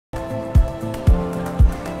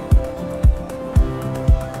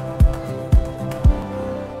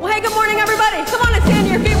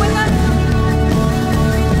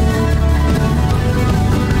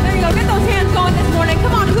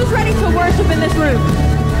who's ready to worship in this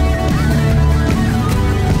room?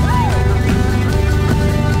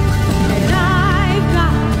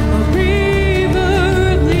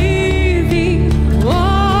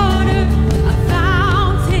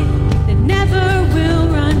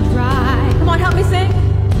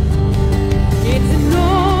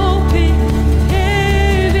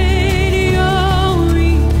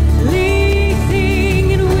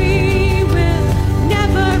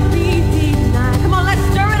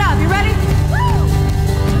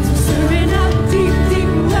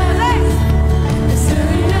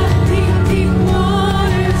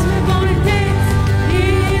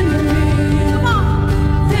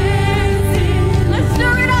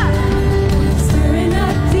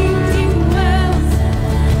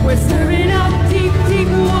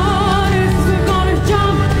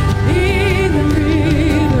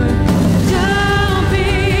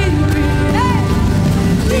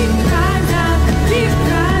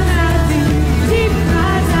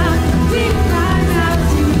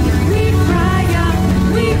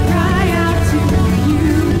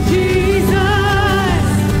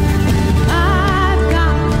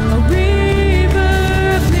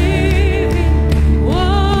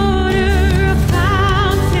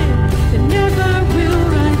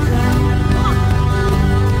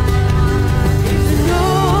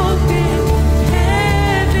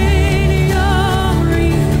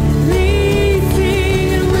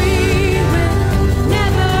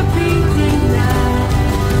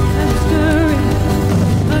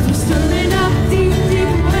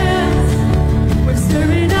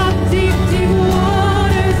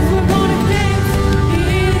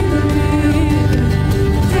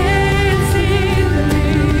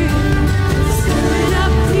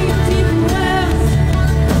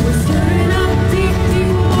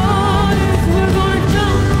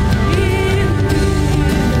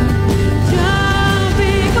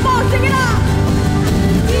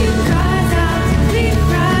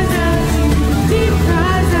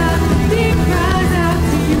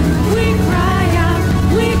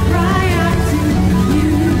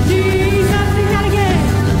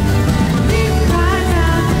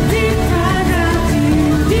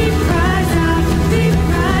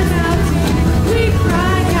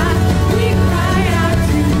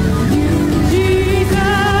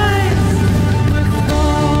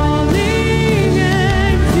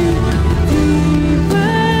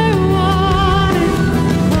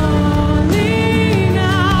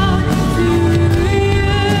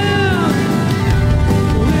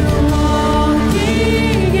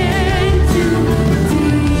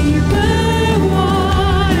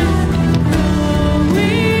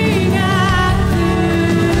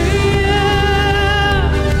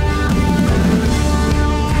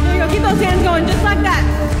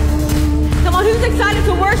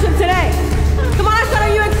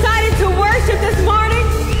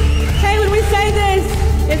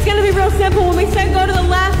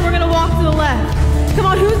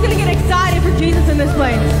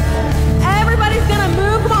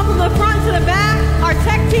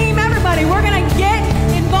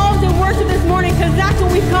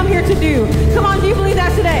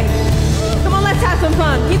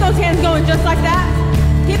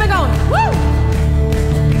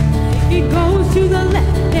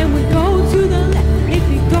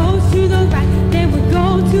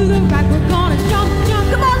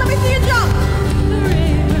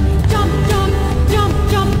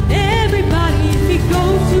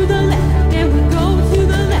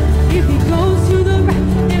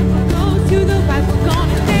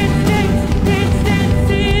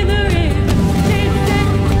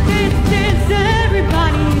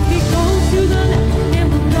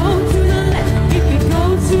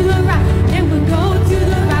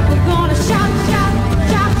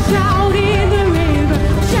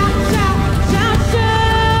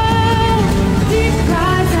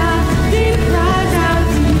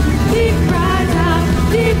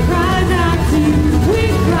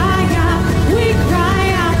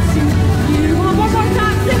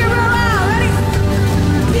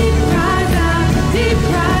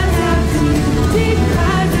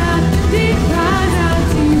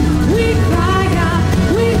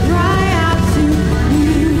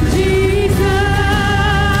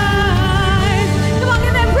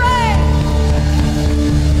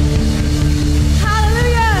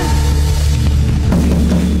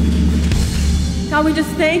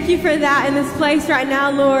 Thank you for that in this place right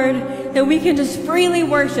now, Lord, that we can just freely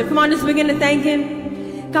worship. Come on, just begin to thank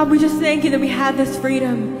Him. God, we just thank you that we have this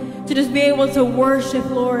freedom to just be able to worship,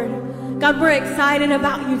 Lord. God, we're excited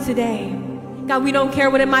about you today. God, we don't care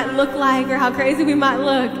what it might look like or how crazy we might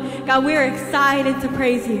look. God, we're excited to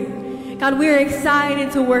praise you. God, we are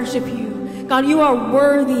excited to worship you. God, you are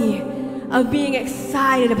worthy of being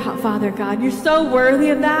excited about, Father God. You're so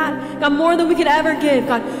worthy of that. God, more than we could ever give.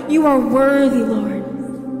 God, you are worthy, Lord.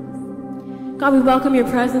 God, we welcome your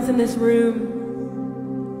presence in this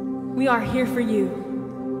room. We are here for you.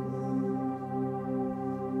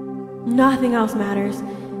 Nothing else matters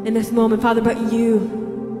in this moment, Father, but you.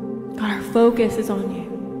 God, our focus is on you.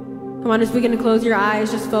 Come on, just begin to close your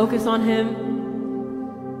eyes. Just focus on him.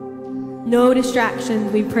 No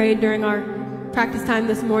distractions. We prayed during our practice time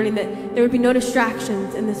this morning that there would be no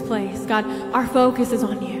distractions in this place. God, our focus is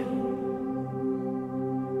on you.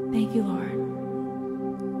 Thank you, Lord.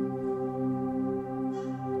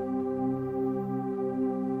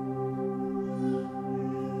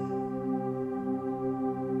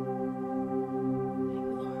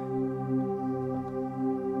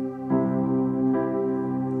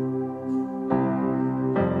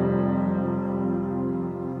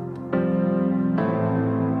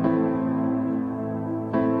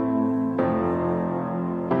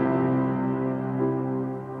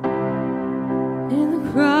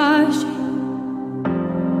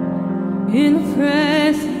 In the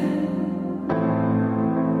pressing,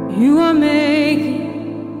 you are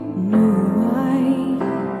making new wine.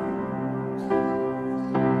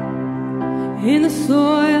 In the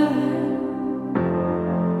soil,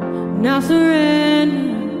 now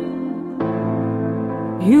surrender,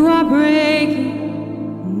 you are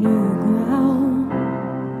breaking new ground.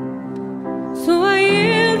 So I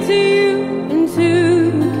yield to you and to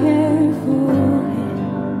your careful hand.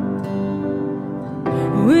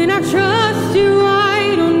 When I trust you,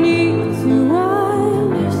 I don't need to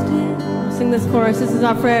understand. I'll sing this chorus. This is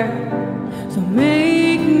our prayer. So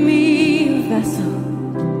make me a vessel,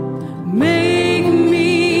 make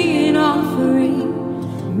me an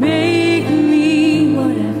offering, make me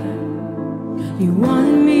whatever you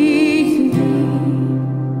want me to be.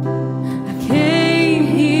 I came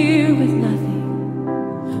here with nothing,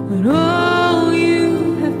 but all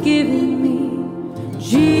you have given me.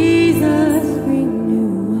 Jesus, bring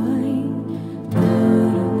new wine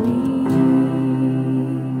out of me.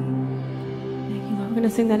 Thank you, Lord. We're going to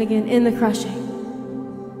sing that again. In the crushing.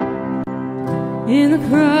 In the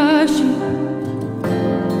crushing,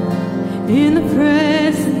 in the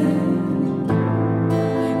pressing,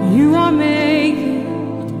 you are making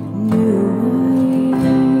new wine.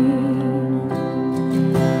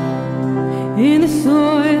 In the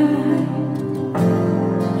soil,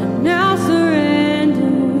 now surrender,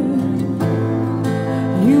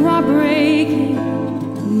 you are breaking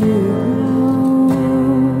new ground.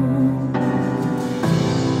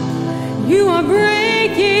 You are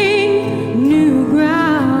breaking new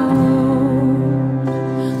ground.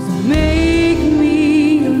 So make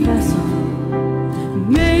me a vessel,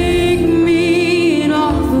 make me an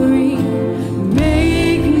offering,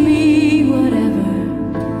 make me whatever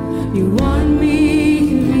you want me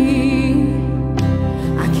to be.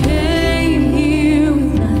 I came here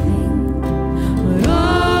with nothing, but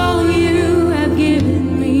all you have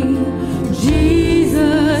given me.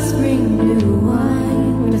 Jesus, bring new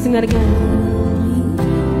wine. We're going to sing that again.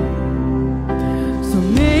 So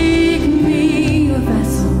make me a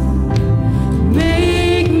vessel,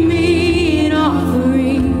 make me an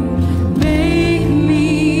offering, make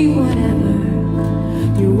me whatever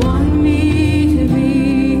you want me to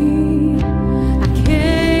be. I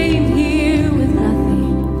came here with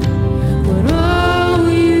nothing, but all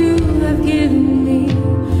you have given me.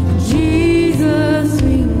 Jesus,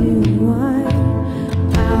 bring new wine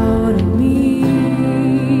out of me.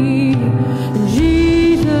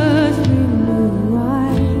 Jesus, bring new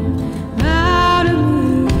wine out of me.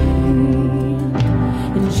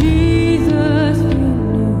 And Jesus, bring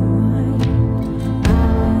new wine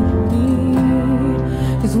out of me.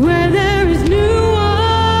 'Cause where there is new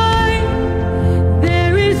wine,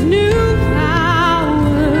 there is new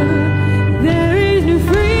power, there is new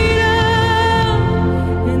freedom,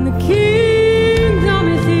 and the kingdom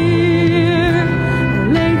is here. I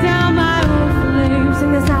lay down my old flame,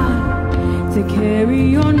 Sing this out. to carry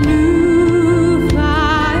your new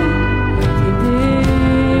fire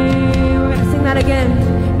today. We're going to sing that again.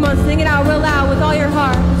 Come on, sing it out real loud with all your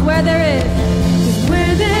heart. 'Cause where there is. 'Cause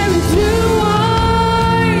where there is new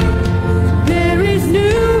wine, there is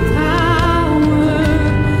new power,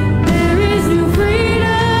 there is new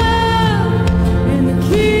freedom, and the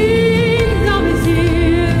kingdom is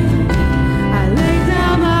here. I lay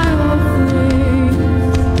down my old flames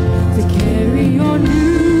to carry your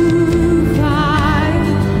new fire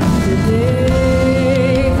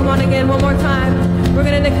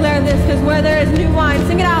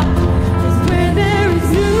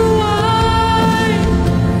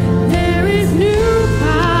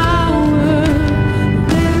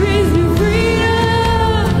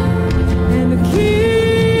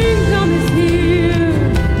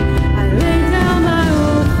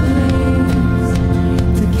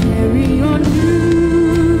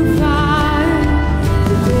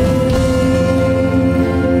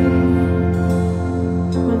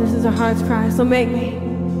heart's cry. So make me.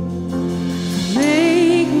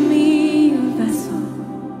 Make me a vessel.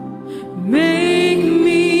 Make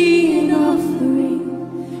me an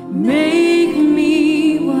offering. Make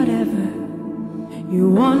me whatever you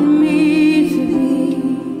want me to be.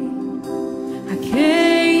 I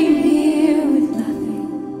came here with nothing,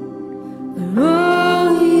 but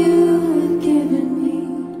all you have given me.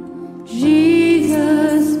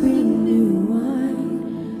 Jesus, bring new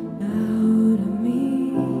wine out of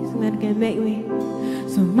me. Sing that again. Make me.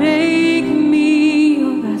 So make me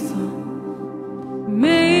your vessel.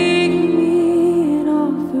 Make me an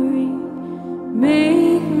offering.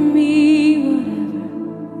 Make me whatever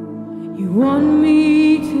you want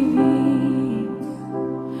me to be.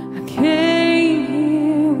 I came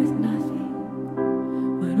here with nothing,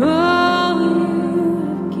 but all you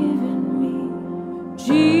have given me.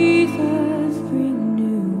 Jesus, bring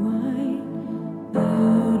new wine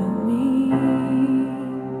out of me.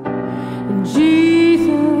 And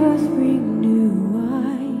Jesus, bring new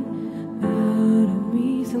wine out of me.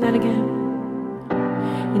 Sing that again.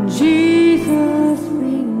 And Jesus,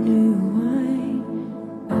 bring new wine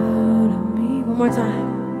out of me. One more time.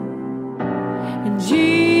 And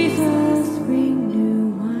Jesus, bring new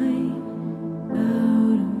wine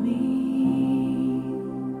out of me.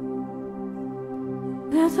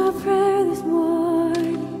 That's our prayer this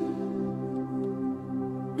morning.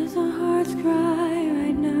 That's our heart's cry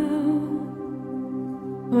right now.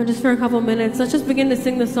 Come on, just for a couple minutes, let's just begin to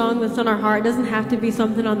sing the song that's on our heart. It doesn't have to be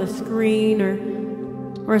something on the screen or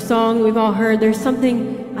a song we've all heard. There's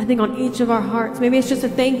something, I think, on each of our hearts. Maybe it's just a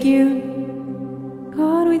thank you.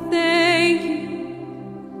 God, we thank you.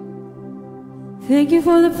 Thank you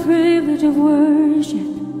for the privilege of worship.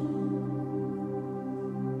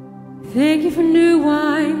 Thank you for new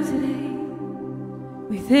wine today.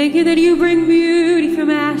 We thank you that you bring beauty from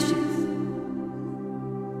ashes.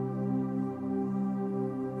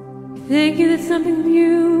 We thank you that something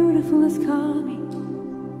beautiful is coming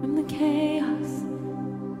from the chaos.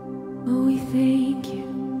 Oh, we thank you.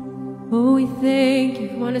 Oh, we thank you.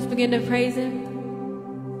 Come on, just begin to praise Him.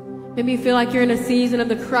 Maybe you feel like you're in a season of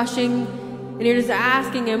the crushing, and you're just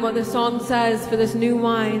asking Him what the song says for this new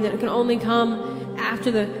wine, that it can only come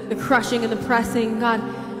after the crushing and the pressing. God,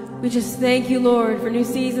 we just thank you, Lord, for new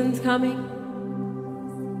seasons coming.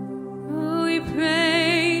 Oh, we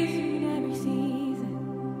praise you in every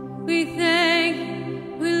season. We thank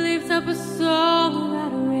you. We lift up a song of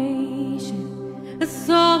adoration, a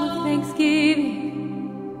song of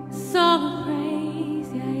thanksgiving, a song of praise.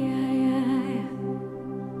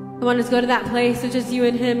 Come on, just go to that place. It's just you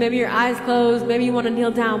and Him. Maybe your eyes closed. Maybe you want to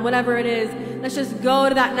kneel down. Whatever it is, let's just go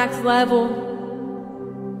to that next level.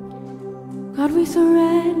 God, we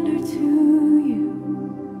surrender to you.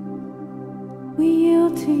 We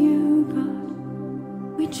yield to you, God.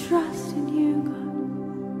 We trust in you, God.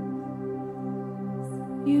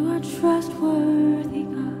 You are trustworthy,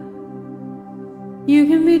 God. You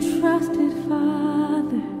can be trusted,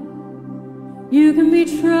 Father. You can be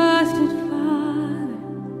trusted, Father.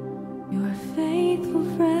 You're a faithful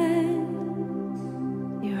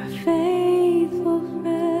friend. You're a faithful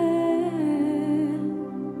friend.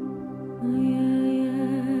 Oh, yeah, yeah.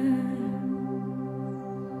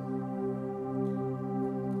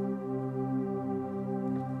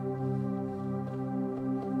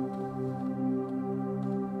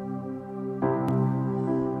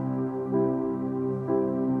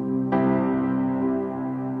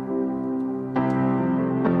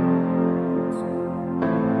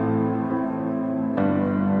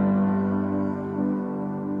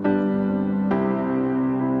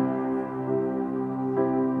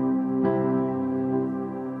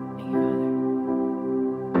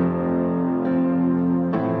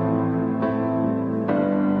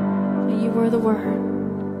 The Word.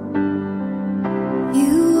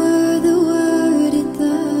 You were the Word at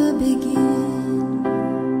the beginning,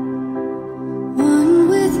 one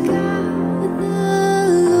with God, the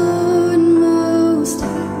Lord Most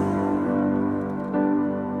High.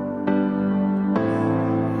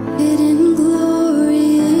 Hidden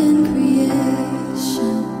glory in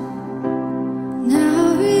creation,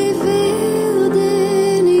 now revealed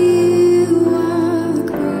in you are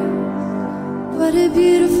Christ. What a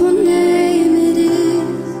beautiful name.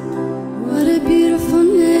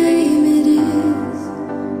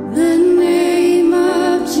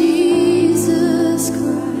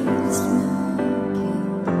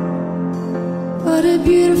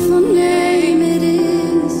 Beautiful name it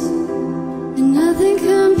is, and nothing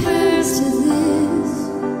compares to this.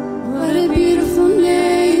 What a beautiful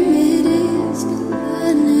name it is,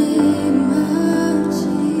 the name of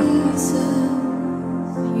Jesus.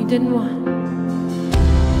 You didn't want.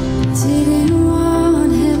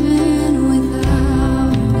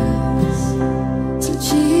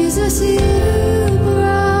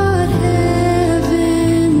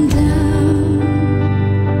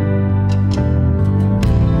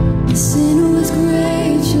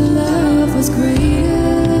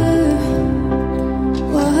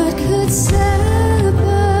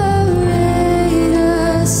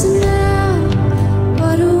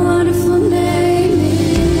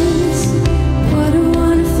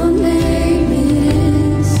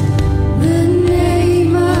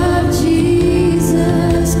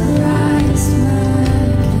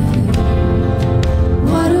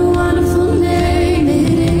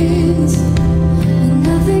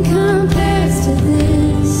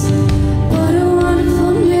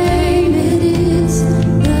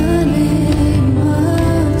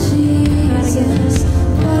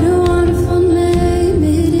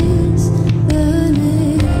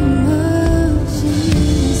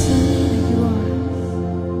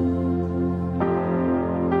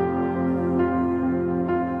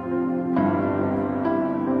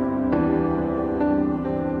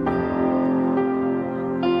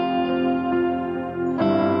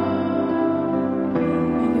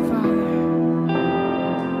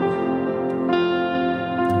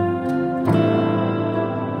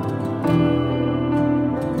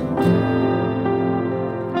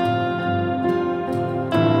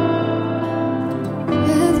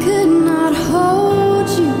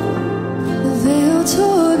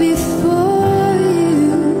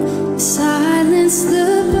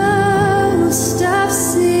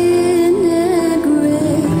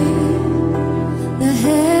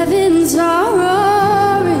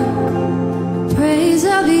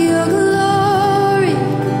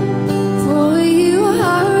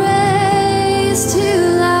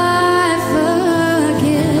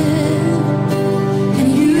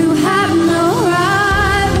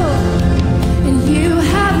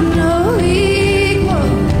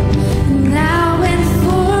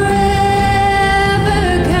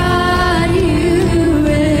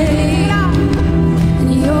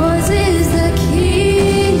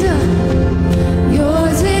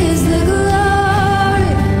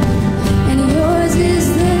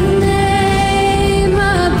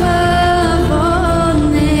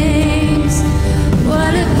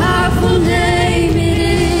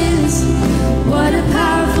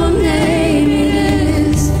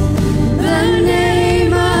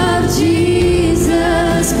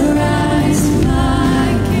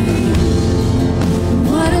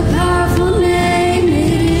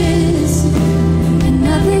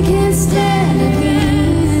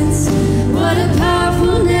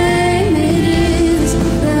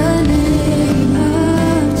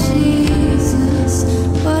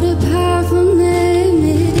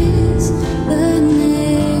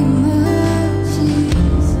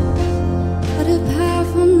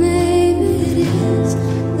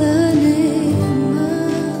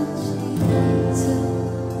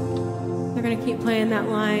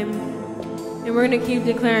 And we're going to keep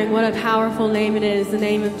declaring what a powerful name it is, the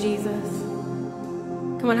name of Jesus.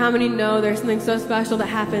 Come on, how many know there's something so special that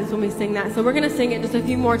happens when we sing that? So we're going to sing it just a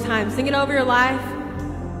few more times. Sing it over your life.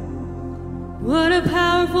 What a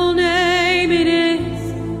powerful name it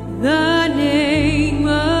is, the name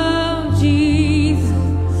of Jesus.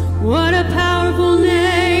 What a powerful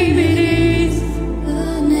name it is,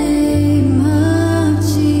 the name of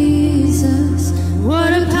Jesus.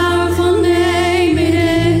 What a powerful name it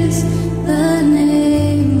is, the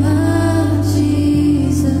name of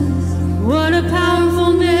Jesus. What a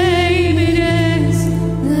powerful name it is,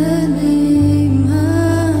 the name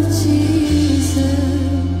of Jesus.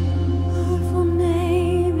 Powerful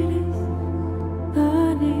name it is,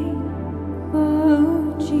 the name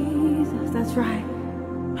of Jesus. That's right.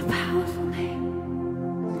 A powerful name.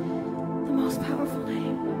 The most powerful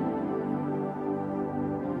name.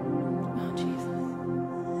 Oh, Jesus.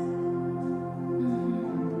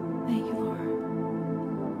 Thank you, Lord.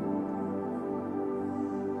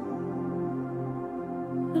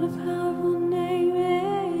 What a powerful name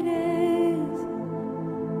it is,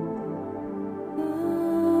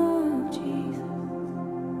 oh Jesus.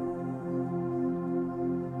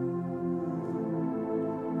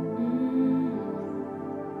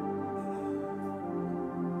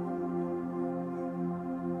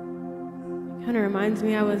 Kind of reminds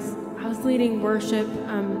me, I was leading worship.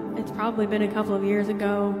 It's probably been a couple of years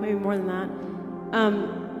ago, maybe more than that.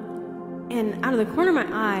 And out of the corner of my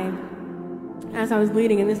eye, as I was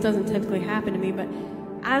leading, and this doesn't typically happen to me, but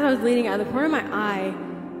as I was leading, out of the corner of my eye,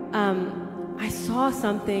 I saw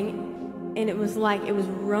something, and it was like it was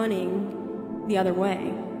running the other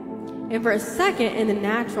way. And for a second, in the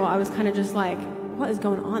natural, I was kind of just like, what is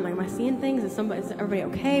going on? Like, am I seeing things? Is everybody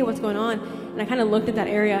okay? What's going on? And I kind of looked at that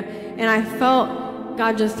area, and I felt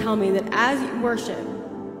God just tell me that as you worship,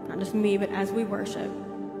 not just me, but as we worship,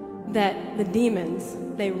 that the demons,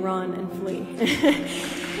 they run and flee.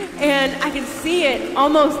 And I could see it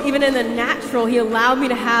almost even in the natural. He allowed me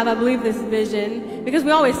to have, I believe, this vision, because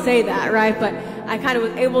we always say that, right? But I kind of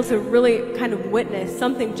was able to really kind of witness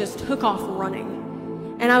something just took off running.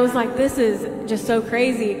 And I was like, this is just so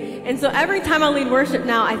crazy. And so every time I lead worship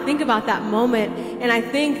now, I think about that moment. And I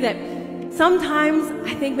think that sometimes,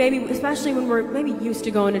 I think maybe, especially when we're maybe used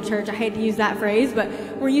to going to church, I hate to use that phrase, but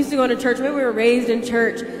we're used to going to church, maybe we were raised in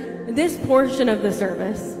church, this portion of the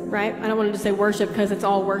service, right? I don't want to just say worship because it's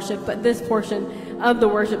all worship, but this portion of the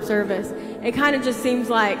worship service, it kind of just seems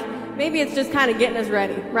like maybe it's just kind of getting us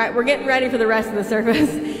ready, right? We're getting ready for the rest of the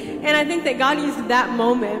service. And I think that God used that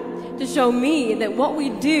moment to show me that what we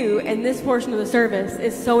do in this portion of the service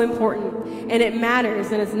is so important and it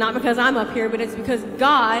matters. And it's not because I'm up here, but it's because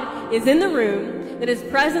God is in the room, that His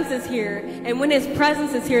presence is here. And when His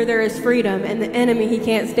presence is here, there is freedom. And the enemy, he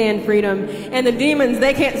can't stand freedom. And the demons,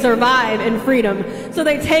 they can't survive in freedom. So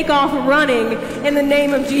they take off running in the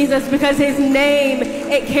name of Jesus, because His name,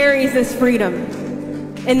 it carries this freedom.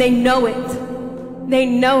 And they know it. They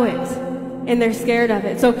know it. And they're scared of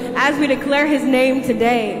it. So as we declare His name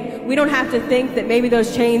today, we don't have to think that maybe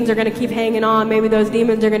those chains are going to keep hanging on, maybe those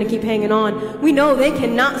demons are going to keep hanging on. We know they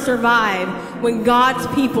cannot survive when God's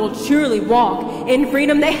people truly walk in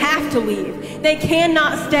freedom. They have to leave. They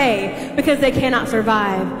cannot stay because they cannot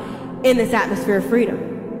survive in this atmosphere of freedom.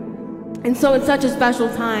 And so it's such a special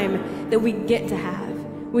time that we get to have.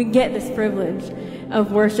 We get this privilege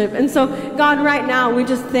of worship. And so, God, right now, we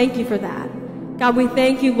just thank You for that. God, we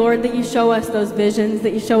thank You, Lord, that You show us those visions,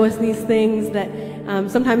 that You show us these things that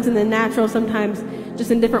sometimes in the natural, sometimes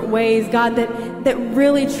just in different ways, God, that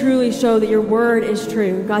really truly show that Your word is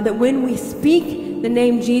true. God, that when we speak the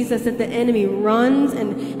name Jesus, that the enemy runs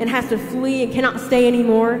and has to flee and cannot stay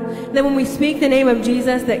anymore. That when we speak the name of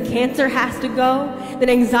Jesus, that cancer has to go, that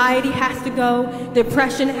anxiety has to go,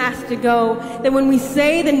 depression has to go. That when we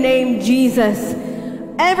say the name Jesus,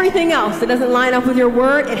 everything else that doesn't line up with Your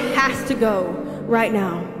word, it has to go right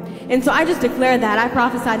now. And so I just declare that, I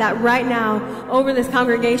prophesy that right now over this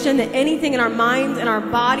congregation, that anything in our minds and our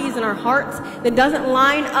bodies and our hearts that doesn't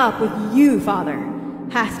line up with You, Father,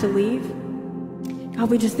 has to leave. God,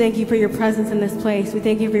 we just thank You for Your presence in this place. We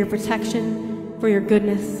thank You for Your protection, for Your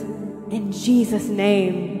goodness. In Jesus'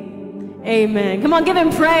 name, amen. Come on, give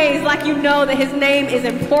Him praise like you know that His name is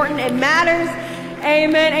important and matters.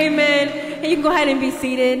 Amen, amen. And you can go ahead and be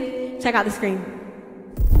seated. Check out the screen.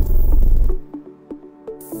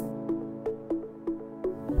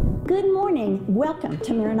 Good morning. morning. Welcome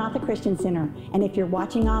to Maranatha Christian Center. And if you're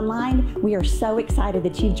watching online, we are so excited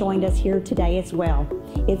that you've joined us here today as well.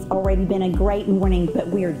 It's already been a great morning, but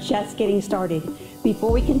we are just getting started.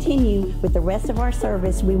 Before we continue with the rest of our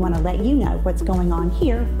service, we want to let you know what's going on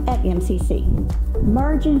here at MCC.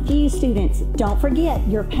 Merge and Fuse students, don't forget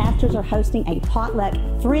your pastors are hosting a potluck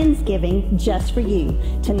Friendsgiving just for you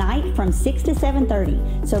tonight from 6 to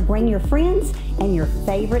 7:30. So bring your friends and your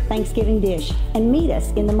favorite Thanksgiving dish and meet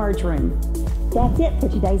us in the Merge room. That's it for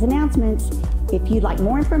today's announcements. If you'd like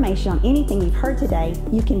more information on anything you've heard today,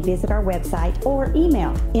 you can visit our website or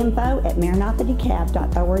email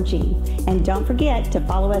info@maranathadecab.org. And don't forget to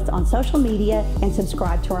follow us on social media and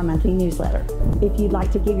subscribe to our monthly newsletter. If you'd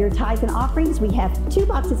like to give your tithes and offerings, we have 2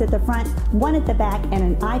 boxes at the front, 1 at the back, and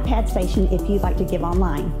an iPad station if you'd like to give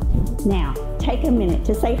online. Now, take a minute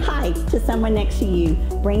to say hi to someone next to you.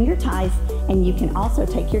 Bring your tithes, and you can also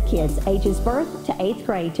take your kids ages birth to 8th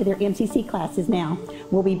grade to their MCC classes now.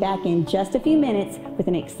 We'll be back in just a few minutes with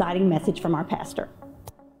an exciting message from our pastor.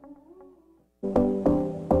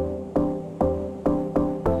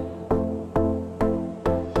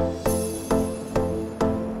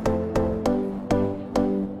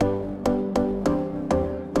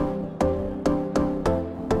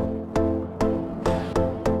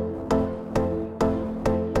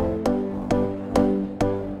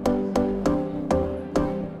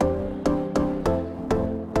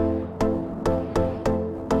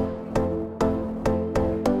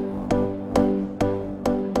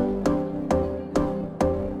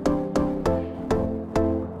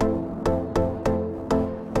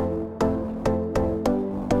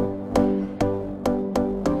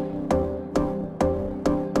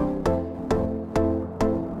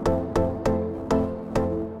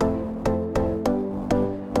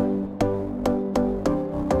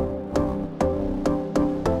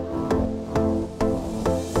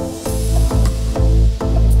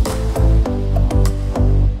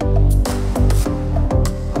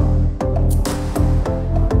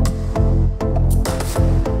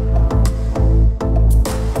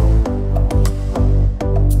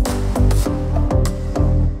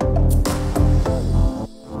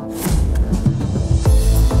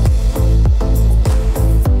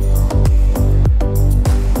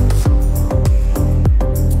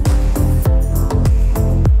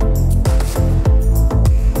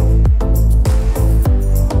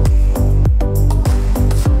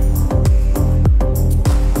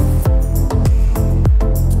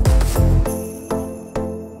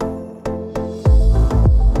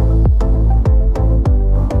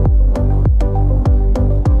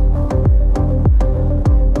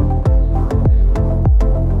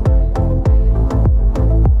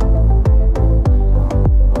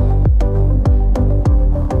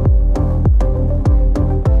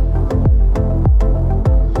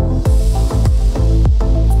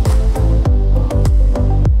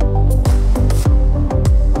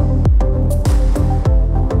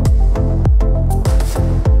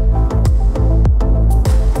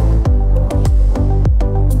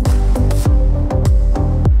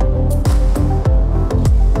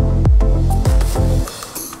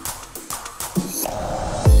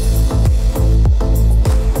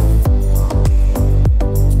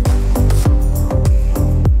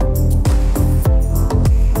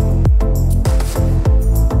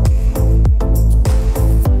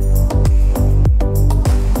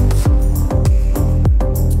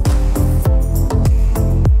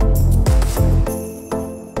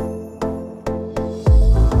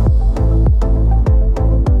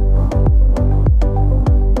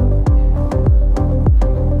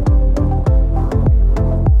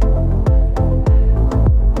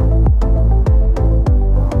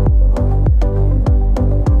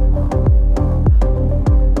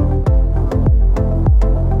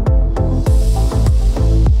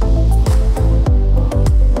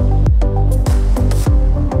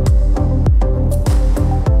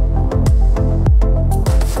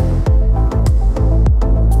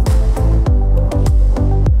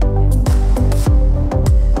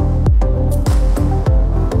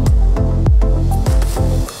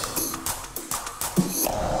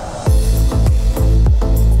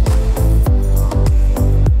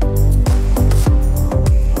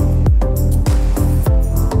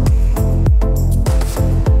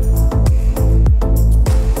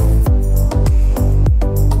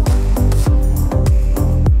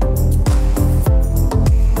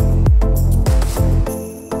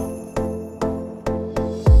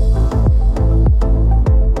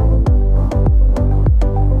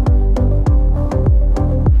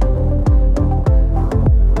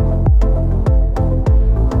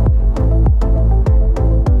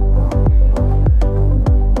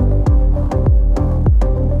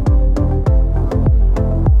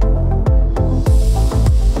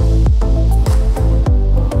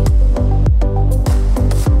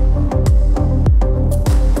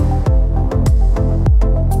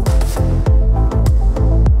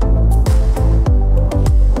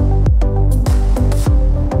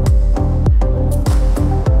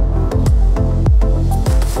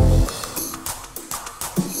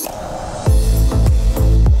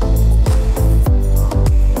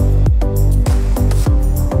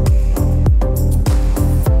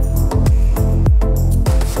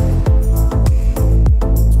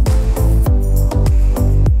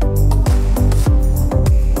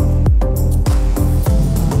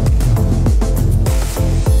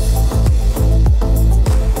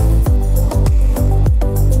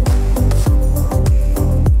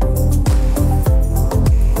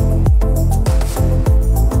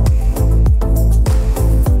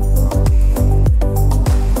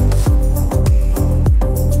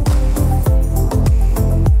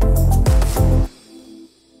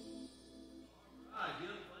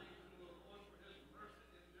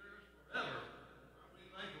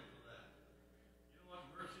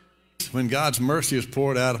 when God's mercy is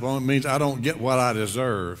poured out upon, it means I don't get what I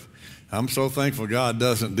deserve. I'm so thankful God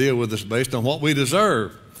doesn't deal with us based on what we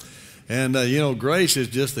deserve. And, grace is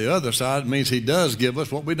just the other side. It means he does give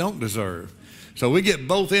us what we don't deserve. So we get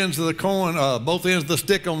both ends of the coin, both ends of the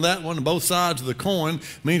stick on that one, and both sides of the coin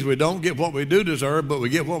means we don't get what we do deserve, but we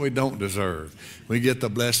get what we don't deserve. We get the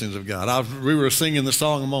blessings of God. We were singing the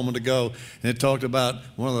song a moment ago, and it talked about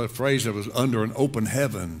one of the phrases that was under an open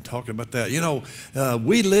heaven, talking about that.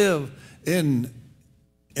 We live in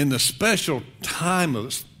the special time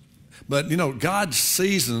of, but, God's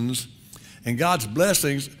seasons and God's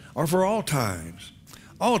blessings are for all times.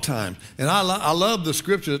 All times. And I love the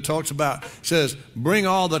scripture that talks about, says, bring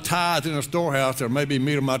all the tithes in the storehouse, there may be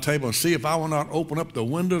meat on my table, and see if I will not open up the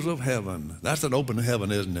windows of heaven. That's an open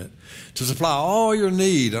heaven, isn't it? To supply all your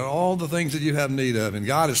need, all the things that you have need of. And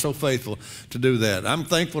God is so faithful to do that. I'm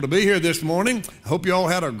thankful to be here this morning. I hope you all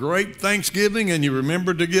had a great Thanksgiving and you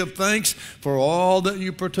remembered to give thanks for all that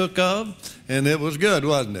you partook of. And it was good,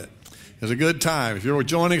 wasn't it? It was a good time. If you're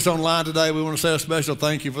joining us online today, we want to say a special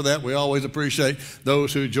thank you for that. We always appreciate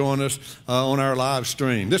those who join us on our live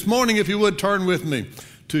stream. This morning, if you would, turn with me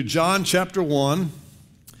to John chapter 1.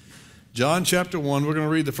 John chapter 1, we're going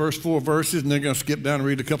to read the first 4 verses, and then going to skip down and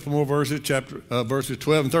read a couple more verses, verses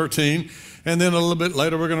 12 and 13. And then a little bit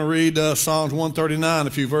later, we're going to read Psalms 139,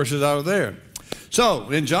 a few verses out of there.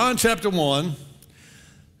 So, in John chapter 1,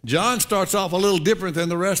 John starts off a little different than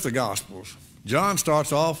the rest of the Gospels. John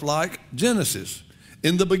starts off like Genesis,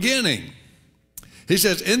 in the beginning. He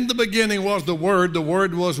says, in the beginning was the Word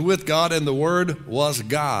was with God, and the Word was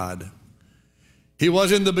God. He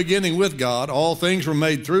was in the beginning with God. All things were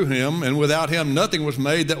made through him, and without him nothing was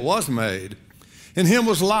made that was made. In him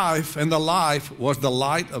was life, and the life was the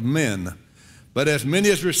light of men. But as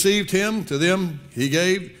many as received him, to them he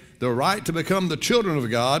gave the right to become the children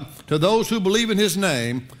of God, to those who believe in his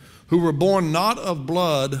name, who were born not of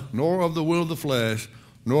blood, nor of the will of the flesh,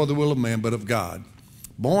 nor the will of man, but of God.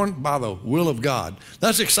 Born by the will of God.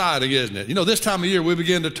 That's exciting, isn't it? This time of year we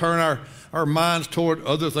begin to turn our minds toward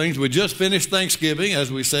other things. We just finished Thanksgiving,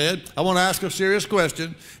 as we said. I want to ask a serious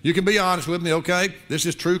question. You can be honest with me, okay? This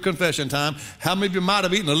is true confession time. How many of you might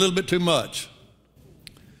have eaten a little bit too much?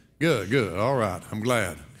 Good. All right. I'm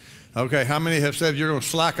glad. Okay, how many have said you're going to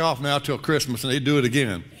slack off now till Christmas and they do it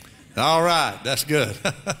again? All right, that's good.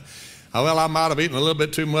 Well, I might have eaten a little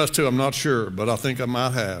bit too much too. I'm not sure, but I think I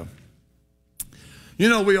might have.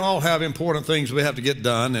 We all have important things we have to get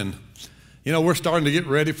done, and, we're starting to get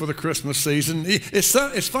ready for the Christmas season.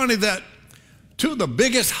 It's funny that two of the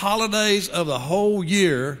biggest holidays of the whole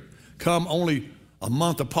year come only a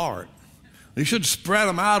month apart. You should spread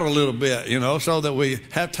them out a little bit, so that we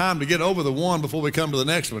have time to get over the one before we come to the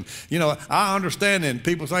next one. I understand, and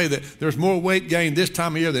people say that there's more weight gain this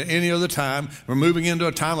time of year than any other time. We're moving into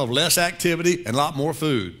a time of less activity and a lot more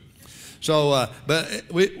food. So, but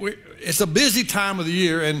it's a busy time of the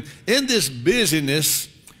year, and in this busyness,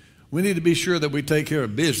 we need to be sure that we take care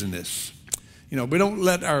of business. We don't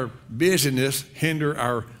let our busyness hinder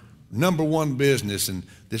our number one business, and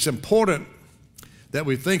it's important that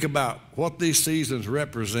we think about what these seasons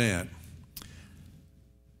represent.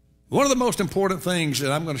 One of the most important things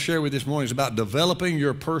that I'm going to share with you this morning is about developing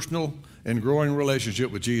your personal and growing relationship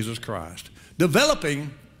with Jesus Christ.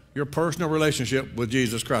 Developing your personal relationship with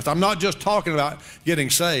Jesus Christ. I'm not just talking about getting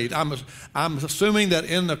saved. I'm assuming that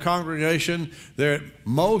in the congregation,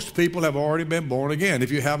 most people have already been born again.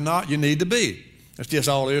 If you have not, you need to be. That's just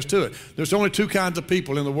all there is to it. There's only two kinds of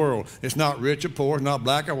people in the world. It's not rich or poor. It's not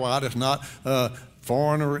black or white. It's not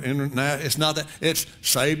foreign or international. It's not that. It's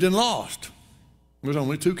saved and lost. There's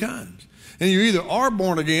only two kinds. And you either are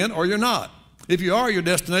born again or you're not. If you are, your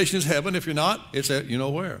destination is heaven. If you're not, it's at you know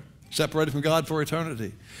where. Separated from God for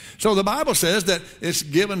eternity. So the Bible says that it's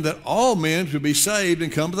given that all men should be saved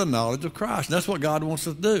and come to the knowledge of Christ. And that's what God wants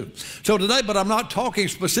us to do. So today, but I'm not talking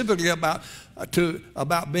specifically about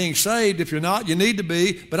being saved. If you're not, you need to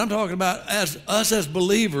be. But I'm talking about us as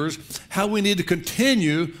believers, how we need to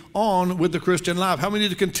continue on with the Christian life, how we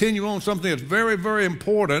need to continue on something that's very, very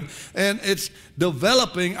important. And it's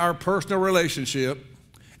developing our personal relationship,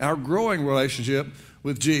 our growing relationship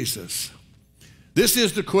with Jesus. This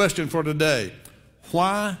is the question for today.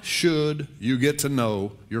 Why should you get to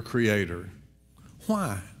know your Creator?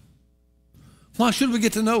 Why? Why should we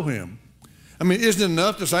get to know Him? I mean, isn't it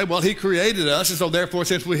enough to say, well, He created us, and so therefore,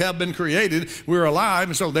 since we have been created, we're alive,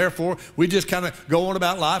 and so therefore, we just kind of go on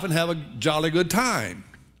about life and have a jolly good time?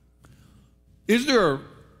 Is there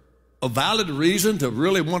a valid reason to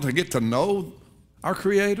really want to get to know our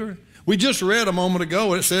Creator? We just read a moment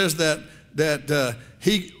ago, it says that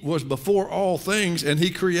He was before all things and He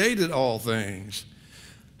created all things.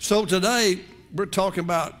 So today, we're talking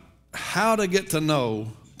about how to get to know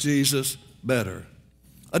Jesus better.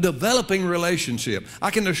 A developing relationship. I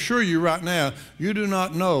can assure you right now, you do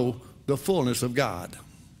not know the fullness of God.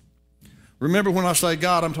 Remember, when I say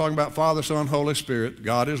God, I'm talking about Father, Son, Holy Spirit.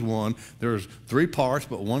 God is one. There's three parts,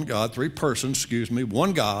 but one God. Three persons,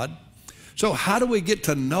 one God. So how do we get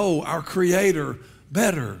to know our Creator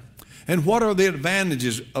better? And what are the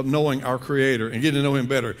advantages of knowing our Creator and getting to know Him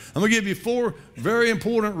better? I'm going to give you 4 very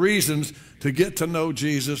important reasons to get to know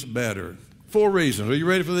Jesus better. 4 reasons. Are you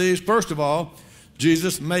ready for these? First of all,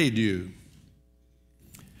 Jesus made you.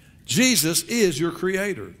 Jesus is your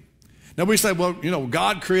Creator. Now we say, well,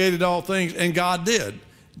 God created all things, and God did.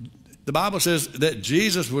 The Bible says that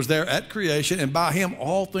Jesus was there at creation, and by Him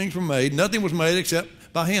all things were made. Nothing was made except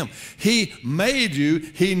by Him. He made you.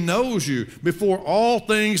 He knows you. Before all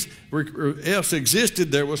things else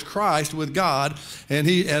existed, there was Christ with God, and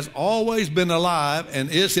He has always been alive and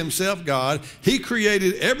is Himself God. He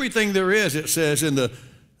created everything there is, it says in the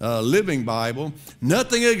Living Bible.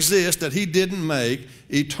 Nothing exists that He didn't make.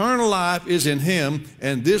 Eternal life is in Him,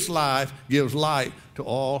 and this life gives light to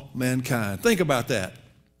all mankind. Think about that.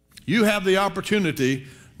 You have the opportunity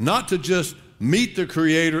not to just meet the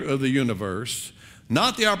Creator of the universe,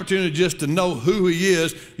 not the opportunity just to know who He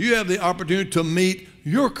is. You have the opportunity to meet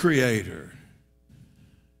your Creator.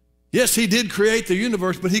 Yes, He did create the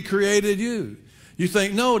universe, but He created you. You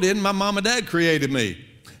think, no, didn't my mom and dad created me?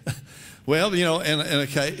 Well,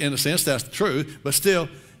 in a sense, that's the truth, but still,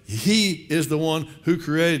 He is the one who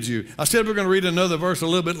created you. I said we're going to read another verse a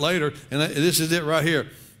little bit later, and this is it right here.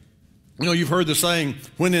 You've heard the saying,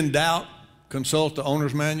 when in doubt, consult the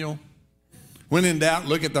owner's manual. When in doubt,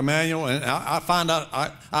 look at the manual, and I find out,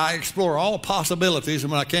 I explore all possibilities,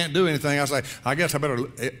 and when I can't do anything, I say, I guess I better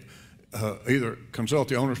either consult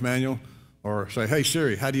the owner's manual or say, hey,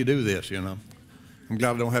 Siri, how do you do this, I'm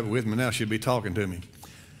glad I don't have it with me now. She'd be talking to me.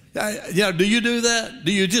 Do you do that?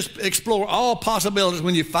 Do you just explore all possibilities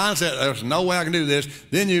when you find that there's no way I can do this?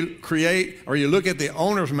 Then you create, or you look at the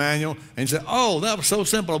owner's manual and say, oh, that was so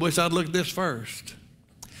simple, I wish I'd looked at this first.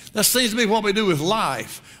 That seems to be what we do with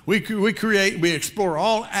life. We explore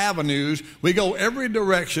all avenues. We go every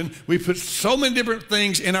direction. We put so many different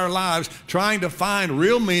things in our lives trying to find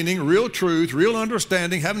real meaning, real truth, real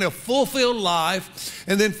understanding, having a fulfilled life.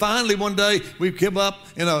 And then finally one day we give up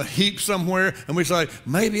in a heap somewhere and we say,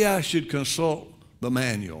 maybe I should consult the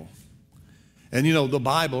manual. And the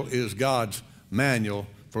Bible is God's manual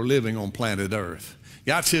for living on planet Earth.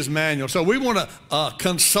 That's His manual. So we want to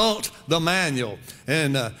consult the manual.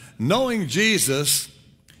 And knowing Jesus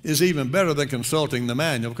is even better than consulting the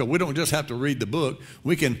manual, because we don't just have to read the book.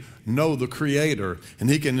 We can know the Creator, and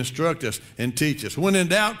He can instruct us and teach us. When in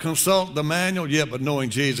doubt, consult the manual. Yeah, but knowing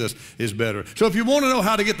Jesus is better. So if you want to know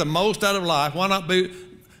how to get the most out of life, why not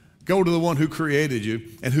go to the one who created you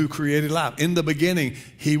and who created life. In the beginning,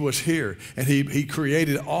 He was here, and He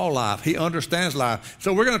created all life. He understands life.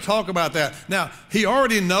 So we're going to talk about that. Now, He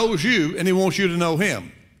already knows you, and He wants you to know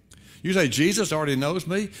Him. You say, Jesus already knows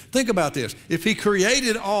me? Think about this. If He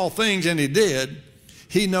created all things, and He did,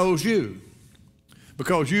 He knows you,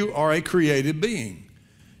 because you are a created being.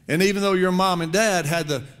 And even though your mom and dad had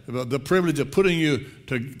the privilege of putting you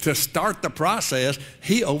to start the process,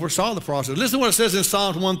 He oversaw the process. Listen to what it says in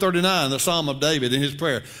Psalms 139, the Psalm of David in his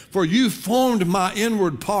prayer. For you formed my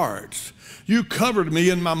inward parts. You covered me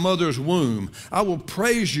in my mother's womb. I will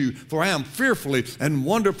praise you, for I am fearfully and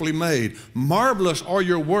wonderfully made. Marvelous are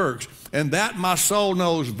your works, and that my soul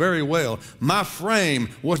knows very well. My frame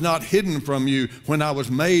was not hidden from you when I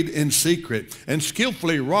was made in secret and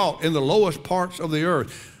skillfully wrought in the lowest parts of the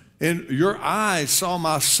earth. And your eyes saw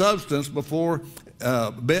my substance before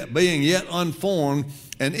being yet unformed,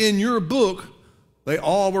 and in your book they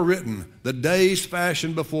all were written, the days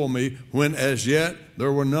fashioned before me, when as yet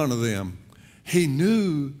there were none of them. He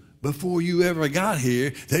knew before you ever got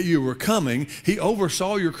here that you were coming. He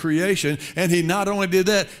oversaw your creation, and He not only did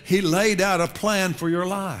that, He laid out a plan for your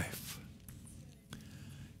life.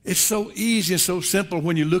 It's so easy and so simple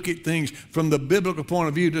when you look at things from the biblical point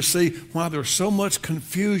of view to see why there's so much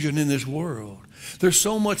confusion in this world. There's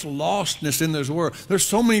so much lostness in this world. There's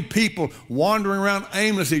so many people wandering around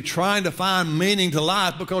aimlessly trying to find meaning to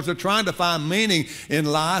life because they're trying to find meaning in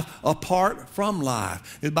life apart from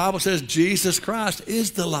life. The Bible says Jesus Christ is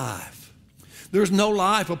the life. There's no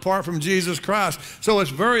life apart from Jesus Christ. So it's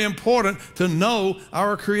very important to know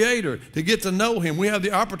our Creator, to get to know Him. We have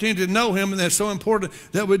the opportunity to know Him, and it's so important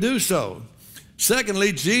that we do so.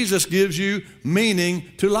 Secondly, Jesus gives you meaning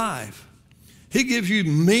to life. He gives you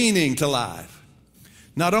meaning to life.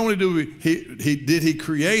 Not only did He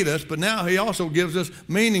create us, but now He also gives us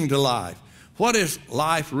meaning to life. What is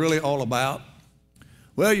life really all about?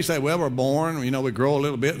 Well, you say, well, we're born, you know, we grow a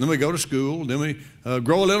little bit, and then we go to school, then we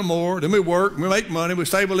grow a little more, then we work, we make money, we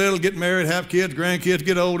save a little, get married, have kids, grandkids,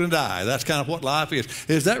 get old, and die. That's kind of what life is.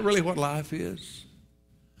 Is that really what life is?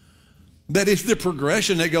 That is the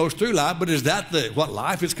progression that goes through life, but is that what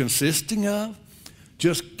life is consisting of?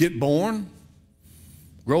 Just get born,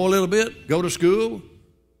 grow a little bit, go to school,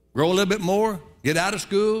 grow a little bit more, get out of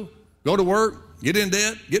school, go to work, get in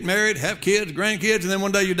debt, get married, have kids, grandkids, and then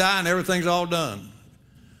one day you die and everything's all done.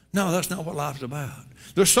 No, that's not what life's about.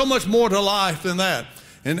 There's so much more to life than that.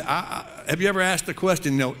 And have you ever asked the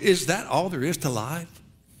question, you know, is that all there is to life?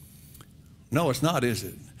 No, it's not, is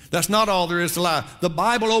it? That's not all there is to life. The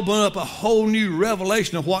Bible opened up a whole new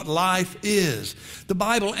revelation of what life is. The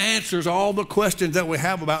Bible answers all the questions that we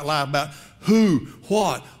have about life, about who,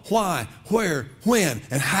 what, why, where, when,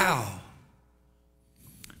 and how.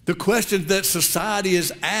 The questions that society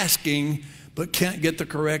is asking but can't get the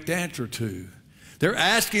correct answer to. They're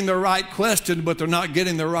asking the right question, but they're not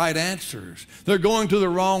getting the right answers. They're going to the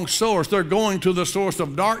wrong source. They're going to the source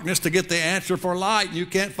of darkness to get the answer for light, and you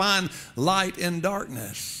can't find light in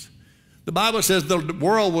darkness. The Bible says the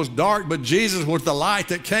world was dark, but Jesus was the light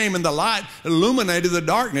that came, and the light illuminated the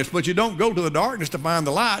darkness. But you don't go to the darkness to find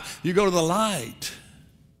the light. You go to the light.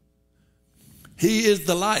 He is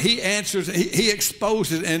the light. He answers, he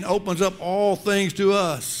exposes and opens up all things to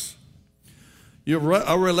us.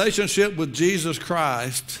 A relationship with Jesus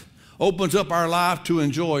Christ opens up our life to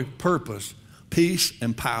enjoy purpose, peace,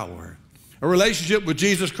 and power. A relationship with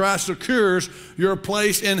Jesus Christ secures your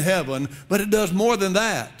place in heaven, but it does more than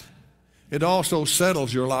that. It also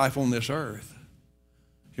settles your life on this earth.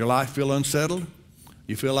 Your life feel unsettled?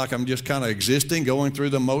 You feel like I'm just kind of existing, going through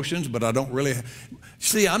the motions, but I don't really...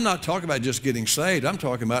 See, I'm not talking about just getting saved. I'm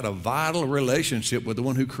talking about a vital relationship with the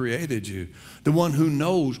one who created you, the one who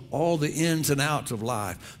knows all the ins and outs of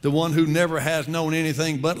life, the one who never has known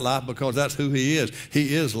anything but life because that's who he is.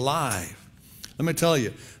 He is life. Let me tell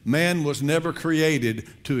you, man was never created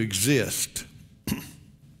to exist.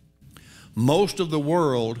 Most of the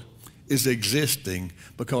world is existing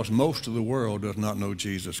because most of the world does not know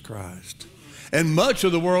Jesus Christ. And much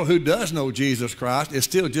of the world who does know Jesus Christ is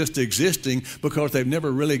still just existing because they've never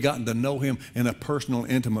really gotten to know him in a personal,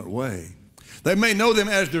 intimate way. They may know them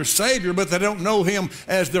as their Savior, but they don't know him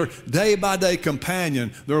as their day-by-day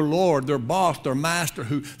companion, their Lord, their boss, their master,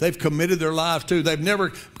 who they've committed their lives to. They've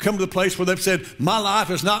never come to the place where they've said, my life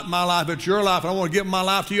is not my life, it's your life. I want to give my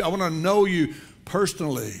life to you. I want to know you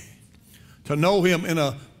personally, to know him in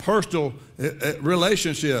a personal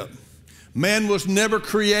relationship. Man was never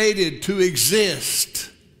created to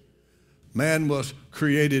exist. Man was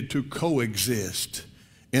created to coexist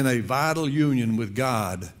in a vital union with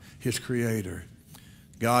God, his creator.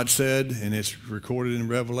 God said, and it's recorded in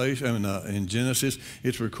Revelation, in Genesis,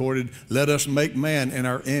 it's recorded, let us make man in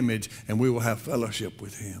our image and we will have fellowship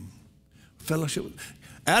with him. Fellowship.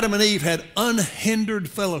 Adam and Eve had unhindered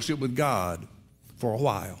fellowship with God for a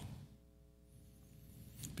while.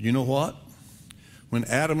 But you know what? When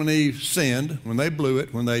Adam and Eve sinned, when they blew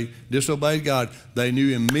it, when they disobeyed God, they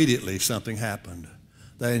knew immediately something happened.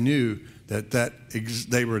 They knew that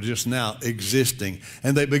they were just now existing.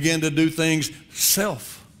 And they began to do things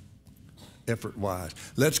self-effort-wise.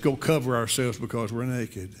 Let's go cover ourselves because we're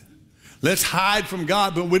naked. Let's hide from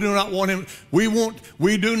God, but we do not want him. We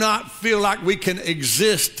do not feel like we can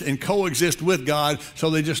exist and coexist with God, so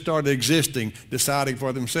they just started existing, deciding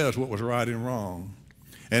for themselves what was right and wrong.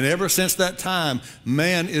 And ever since that time,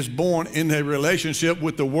 man is born in a relationship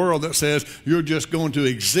with the world that says you're just going to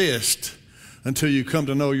exist until you come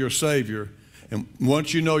to know your Savior. And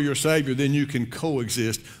once you know your Savior, then you can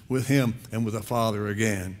coexist with him and with the Father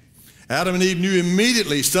again. Adam and Eve knew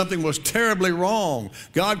immediately something was terribly wrong.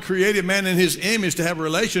 God created man in his image to have a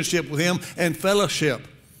relationship with him and fellowship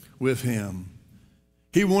with him.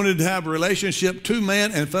 He wanted to have a relationship to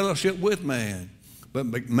man and fellowship with man,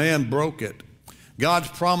 but man broke it. God's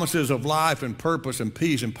promises of life and purpose and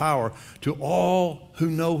peace and power to all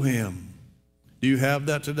who know him. Do you have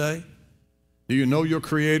that today? Do you know your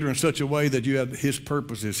Creator in such a way that you have his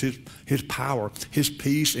purposes, his power, his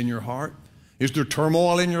peace in your heart? Is there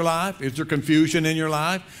turmoil in your life? Is there confusion in your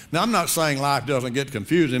life? Now, I'm not saying life doesn't get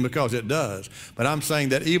confusing, because it does. But I'm saying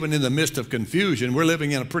that even in the midst of confusion, we're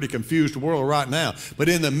living in a pretty confused world right now. But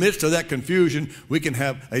in the midst of that confusion, we can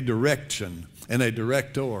have a direction and a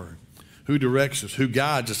director who directs us, who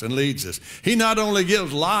guides us and leads us. He not only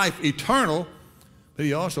gives life eternal, but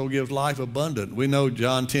he also gives life abundant. We know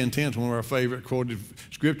John 10:10 is one of our favorite quoted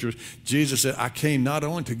scriptures. Jesus said, I came not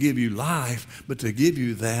only to give you life, but to give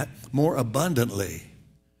you that more abundantly.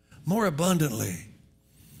 More abundantly.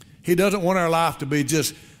 He doesn't want our life to be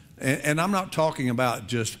just, and I'm not talking about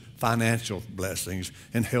just financial blessings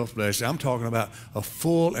and health blessings. I'm talking about a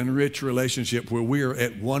full and rich relationship where we are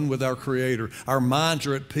at one with our Creator. Our minds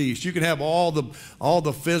are at peace. You can have all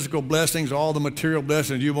the physical blessings, all the material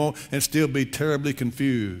blessings you want, and still be terribly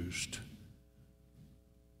confused.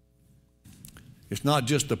 It's not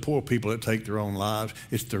just the poor people that take their own lives.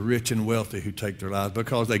 It's the rich and wealthy who take their lives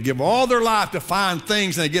because they give all their life to find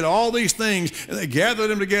things, and they get all these things, and they gather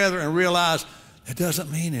them together and realize it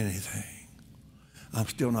doesn't mean anything. I'm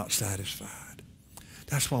still not satisfied.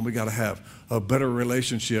 That's why we got to have a better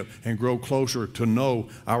relationship and grow closer to know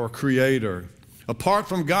our Creator. Apart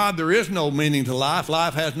from God, there is no meaning to life.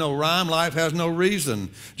 Life has no rhyme. Life has no reason.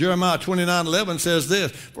 Jeremiah 29:11 says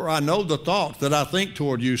this, "For I know the thoughts that I think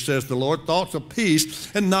toward you, says the Lord, thoughts of peace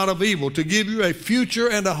and not of evil, to give you a future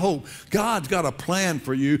and a hope." God's got a plan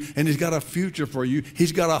for you, and He's got a future for you.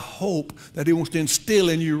 He's got a hope that He wants to instill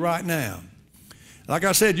in you right now. Like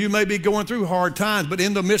I said, you may be going through hard times, but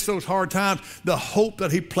in the midst of those hard times, the hope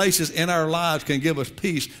that He places in our lives can give us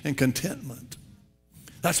peace and contentment.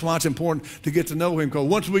 That's why it's important to get to know Him, because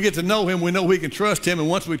once we get to know Him, we know we can trust Him, and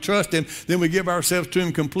once we trust Him, then we give ourselves to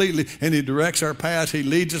Him completely, and He directs our paths. He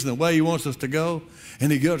leads us in the way He wants us to go,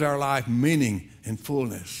 and He gives our life meaning and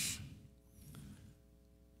fullness.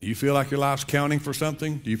 Do you feel like your life's counting for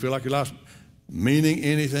something? Do you feel like your life's meaning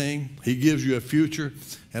anything? He gives you a future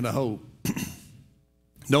and a hope.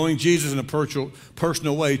 Knowing Jesus in a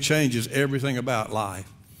personal way changes everything about life.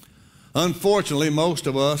 Unfortunately, most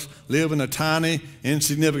of us live in a tiny,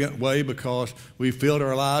 insignificant way because we filled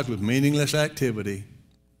our lives with meaningless activity.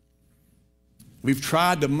 We've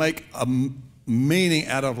tried to make a meaning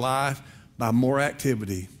out of life by more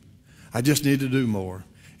activity. I just need to do more.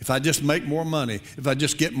 If I just make more money, if I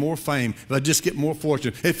just get more fame, if I just get more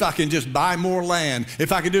fortune, if I can just buy more land,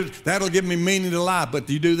 if I can do it, that'll give me meaning to life. But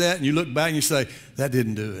you do that and you look back and you say, that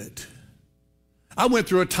didn't do it. I went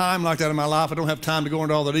through a time like that in my life. I don't have time to go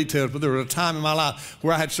into all the details, but there was a time in my life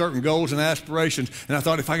where I had certain goals and aspirations, and I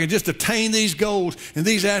thought if I could just attain these goals and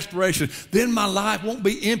these aspirations, then my life won't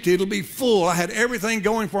be empty. It'll be full. I had everything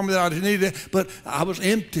going for me that I needed, but I was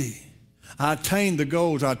empty. I attained the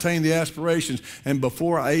goals, I attained the aspirations, and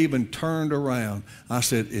before I even turned around, I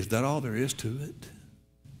said, is that all there is to it?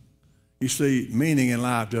 You see, meaning in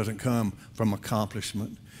life doesn't come from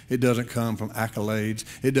accomplishment. It doesn't come from accolades.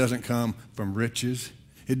 It doesn't come from riches.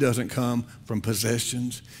 It doesn't come from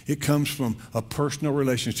possessions. It comes from a personal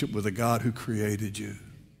relationship with the God who created you.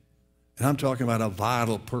 And I'm talking about a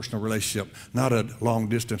vital personal relationship, not a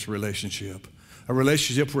long-distance relationship. A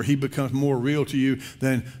relationship where He becomes more real to you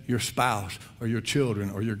than your spouse or your children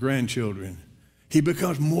or your grandchildren. He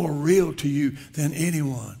becomes more real to you than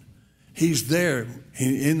anyone. He's there.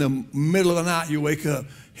 In the middle of the night, you wake up.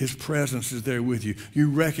 His presence is there with you. You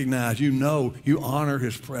recognize, you know, you honor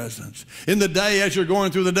His presence. In the day, as you're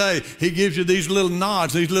going through the day, He gives you these little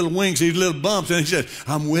nods, these little winks, these little bumps, and He says,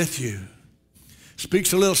 I'm with you.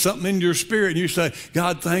 Speaks a little something into your spirit, and you say,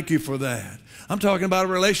 God, thank you for that. I'm talking about a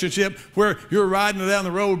relationship where you're riding down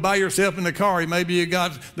the road by yourself in the car. Maybe you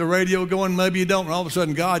got the radio going, maybe you don't. And all of a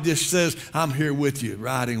sudden, God just says, I'm here with you,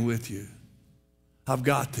 riding with you. I've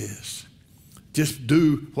got this. Just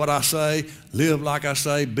do what I say, live like I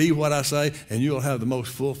say, be what I say, and you'll have the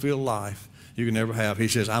most fulfilled life you can ever have. He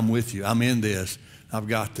says, I'm with you. I'm in this. I've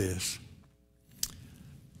got this.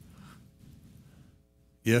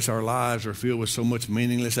 Yes, our lives are filled with so much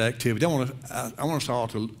meaningless activity. I want us all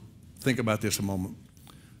to think about this a moment.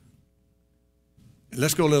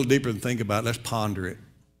 Let's go a little deeper and think about it. Let's ponder it.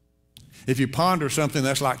 If you ponder something,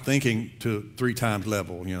 that's like thinking to 3 times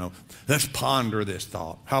level, you know. Let's ponder this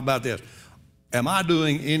thought. How about this? Am I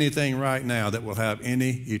doing anything right now that will have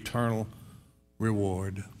any eternal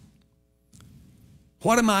reward?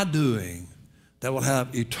 What am I doing that will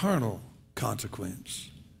have eternal consequence?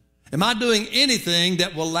 Am I doing anything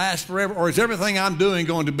that will last forever, or is everything I'm doing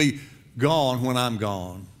going to be gone when I'm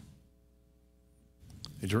gone?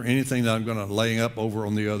 Is there anything that I'm going to lay up over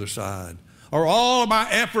on the other side? Are all of my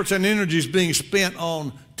efforts and energies being spent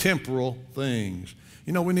on temporal things?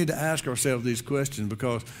 You know, we need to ask ourselves these questions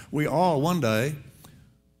because we all one day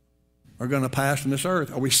are going to pass from this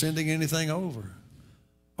earth. Are we sending anything over?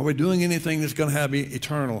 Are we doing anything that's going to have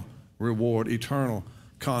eternal reward, eternal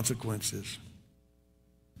consequences?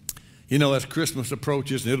 You know, as Christmas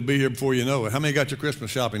approaches, and it'll be here before you know it, how many got your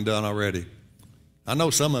Christmas shopping done already? I know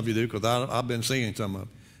some of you do because I've been seeing some of it.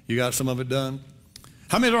 You got some of it done?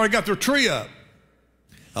 How many already got their tree up?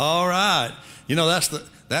 All right. You know, that's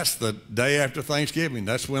the day after Thanksgiving.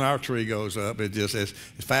 That's when our tree goes up. It just as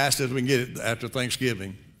fast as we can get it after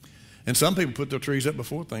Thanksgiving. And some people put their trees up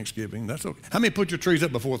before Thanksgiving. That's okay. How many put your trees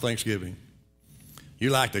up before Thanksgiving? You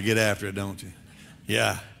like to get after it, don't you?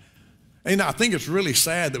 Yeah. And I think it's really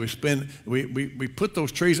sad that we put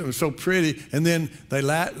those trees up, it was so pretty, and then they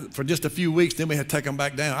last for just a few weeks, then we had to take them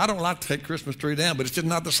back down. I don't like to take Christmas tree down, but it's just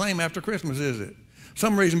not the same after Christmas, is it?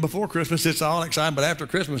 Some reason before Christmas it's all exciting, but after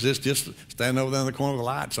Christmas it's just standing over there in the corner with the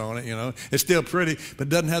lights on it, you know. It's still pretty, but it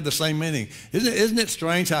doesn't have the same meaning. Isn't it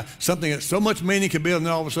strange how something that so much meaning can build and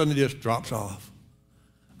then all of a sudden it just drops off?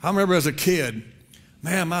 I remember as a kid,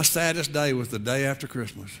 man, my saddest day was the day after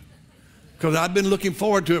Christmas because I'd been looking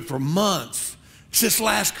forward to it for months. It's this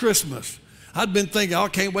last Christmas. I'd been thinking, oh, I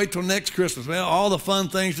can't wait till next Christmas. Well, all the fun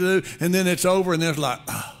things to do, and then it's over, and then it's like,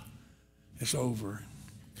 oh, it's over.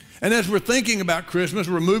 And as we're thinking about Christmas,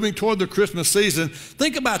 we're moving toward the Christmas season,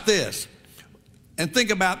 think about this and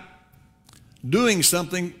think about doing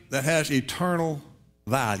something that has eternal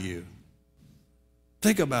value.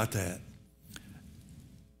 Think about that.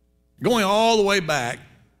 Going all the way back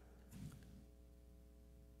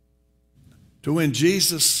to when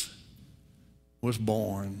Jesus was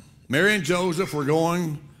born. Mary and Joseph were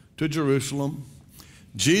going to Jerusalem.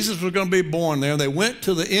 Jesus was going to be born there. They went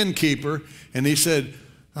to the innkeeper, and he said,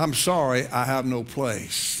 I'm sorry, I have no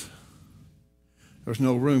place. There's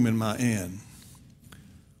no room in my inn.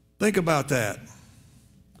 Think about that.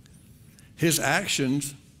 His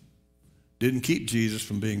actions didn't keep Jesus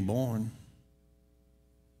from being born.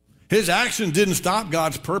 His actions didn't stop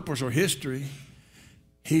God's purpose or history.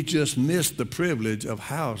 He just missed the privilege of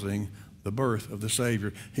housing the birth of the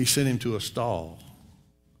Savior. He sent him to a stall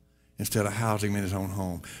instead of housing him in his own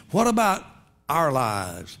home. What about our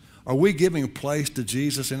lives? Are we giving place to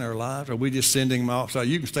Jesus in our lives? Or are we just sending him off? So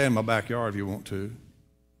you can stay in my backyard if you want to.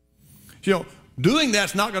 You know, doing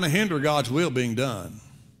that's not going to hinder God's will being done.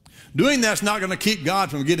 Doing that's not going to keep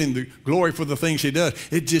God from getting the glory for the things he does.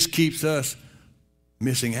 It just keeps us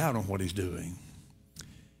missing out on what he's doing.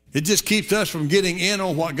 It just keeps us from getting in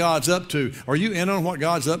on what God's up to. Are you in on what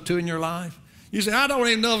God's up to in your life? You say, I don't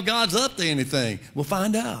even know if God's up to anything. Well,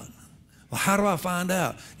 find out. Well, how do I find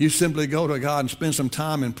out? You simply go to God and spend some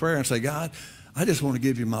time in prayer and say, God, I just want to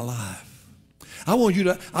give you my life.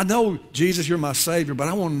 I know, Jesus, you're my Savior, but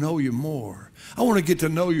I want to know you more. I want to get to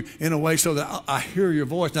know you in a way so that I hear your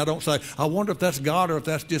voice. And I don't say, I wonder if that's God or if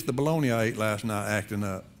that's just the bologna I ate last night acting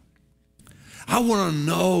up. I want to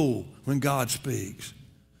know when God speaks.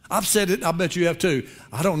 I've said it, I bet you have too.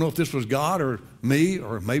 I don't know if this was God or me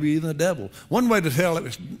or maybe even the devil. One way to tell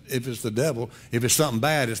if it's the devil, if it's something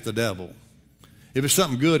bad, it's the devil. If it's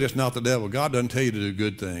something good, it's not the devil. God doesn't tell you to do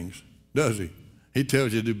good things, does he? He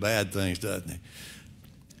tells you to do bad things, doesn't he?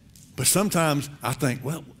 But sometimes I think,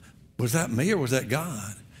 well, was that me or was that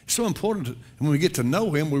God? It's so important when we get to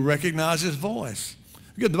know him, we recognize his voice.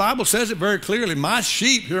 The Bible says it very clearly, my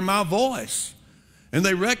sheep hear my voice. And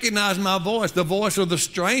they recognize my voice, the voice of the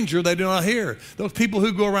stranger they do not hear. Those people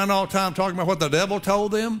who go around all the time talking about what the devil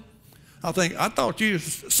told them, I think, I thought you were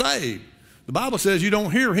saved. The Bible says you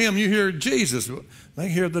don't hear him, you hear Jesus. They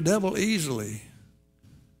hear the devil easily.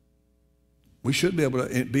 We should be able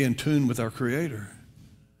to be in tune with our Creator.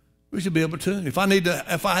 We should be able to tune. If I need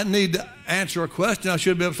to answer a question, I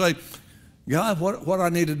should be able to say, God, what do I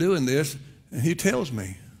need to do in this? And he tells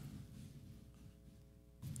me.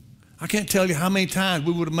 I can't tell you how many times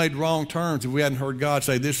we would have made wrong turns if we hadn't heard God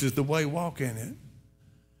say, this is the way, walk in it.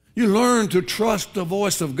 You learn to trust the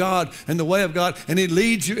voice of God and the way of God, and he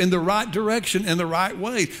leads you in the right direction and the right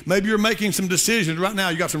way. Maybe you're making some decisions right now.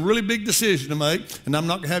 You got some really big decisions to make, and I'm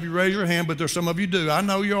not going to have you raise your hand, but there's some of you do. I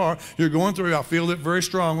know you are. You're going through. I feel it very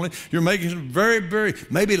strongly. You're making some very, very,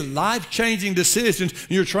 maybe life-changing decisions,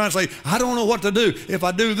 and you're trying to say, I don't know what to do. If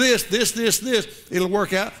I do this, it'll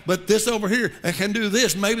work out. But this over here, I can do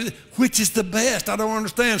this. Maybe, which is the best? I don't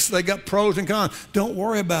understand. So they got pros and cons. Don't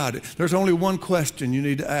worry about it. There's only one question you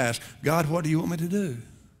need to ask. God, what do you want me to do?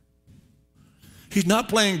 He's not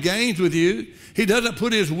playing games with you. He doesn't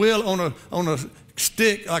put his will on a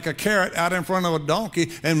stick like a carrot out in front of a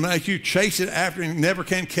donkey and make you chase it after and never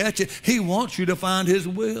can catch it. He wants you to find his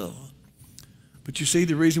will. But you see,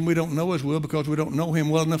 the reason we don't know his will because we don't know him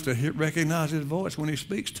well enough to recognize his voice when he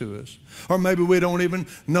speaks to us. Or maybe we don't even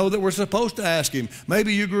know that we're supposed to ask him.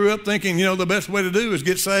 Maybe you grew up thinking, the best way to do is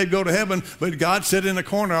get saved, go to heaven, but God said in the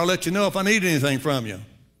corner, I'll let you know if I need anything from you.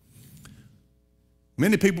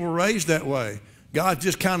 Many people were raised that way. God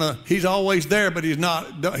just he's always there, but he's not,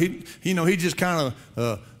 he's just kind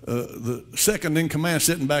of the second in command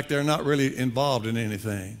sitting back there, not really involved in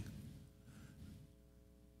anything.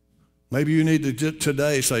 Maybe you need to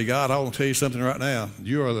today say, God, I want to tell you something right now.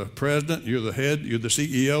 You are the president, you're the head, you're the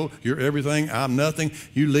CEO, you're everything, I'm nothing.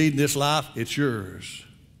 You lead this life, it's yours.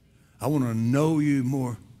 I want to know you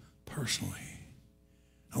more personally.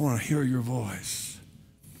 I want to hear your voice.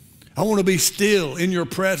 I want to be still in your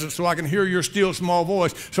presence so I can hear your still small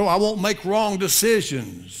voice, so I won't make wrong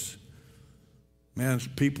decisions. Man,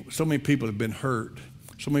 so many people have been hurt.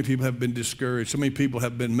 So many people have been discouraged. So many people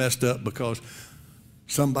have been messed up because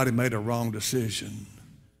somebody made a wrong decision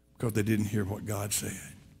because they didn't hear what God said.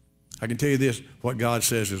 I can tell you this, what God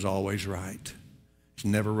says is always right. It's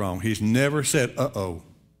never wrong. He's never said, uh-oh.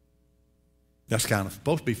 That's kind of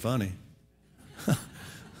supposed to be funny.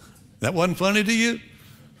 That wasn't funny to you?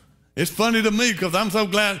 It's funny to me because I'm so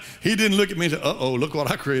glad he didn't look at me and say, uh-oh, look what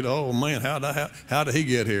I created. Oh, man, how did he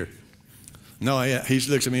get here? No, he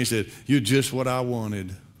looks at me and said, you're just what I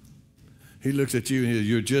wanted. He looks at you and he says,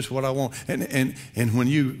 you're just what I want. And when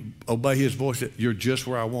you obey his voice, you're just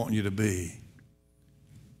where I want you to be.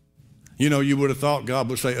 You know, you would have thought God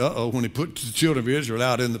would say, uh-oh, when he put the children of Israel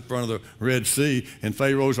out in the front of the Red Sea and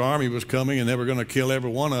Pharaoh's army was coming and they were going to kill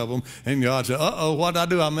every one of them. And God said, uh-oh, what did I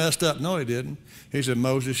do? I messed up. No, he didn't. He said,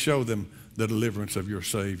 Moses, show them the deliverance of your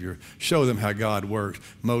Savior. Show them how God works.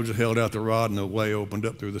 Moses held out the rod and the way opened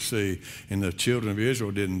up through the sea. And the children of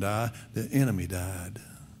Israel didn't die. The enemy died.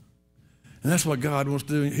 And that's what God wants to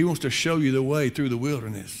do. He wants to show you the way through the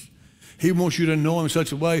wilderness. He wants you to know him in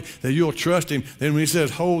such a way that you'll trust him. Then when he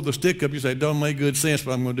says, hold the stick up, you say, don't make good sense,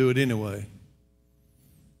 but I'm going to do it anyway.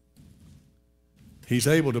 He's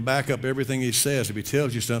able to back up everything he says. If he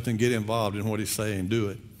tells you something, get involved in what he's saying. Do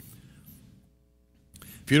it.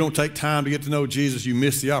 If you don't take time to get to know Jesus, you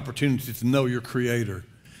miss the opportunity to know your Creator.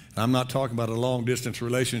 And I'm not talking about a long-distance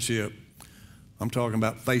relationship. I'm talking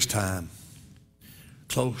about FaceTime.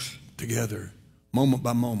 Close together, moment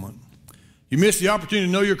by moment. You miss the opportunity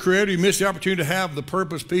to know your Creator. You miss the opportunity to have the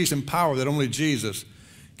purpose, peace, and power that only Jesus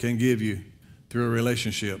can give you through a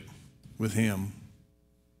relationship with him.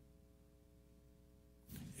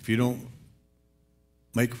 If you don't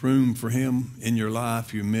make room for him in your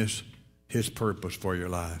life, you miss his purpose for your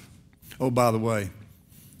life. Oh, by the way,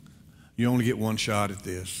 you only get one shot at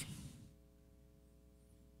this.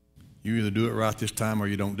 You either do it right this time or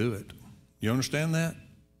you don't do it. You understand that?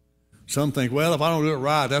 Some think, well, if I don't do it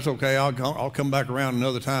right, that's okay. I'll come back around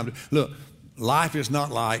another time. Look, life is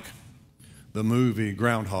not like the movie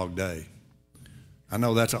Groundhog Day. I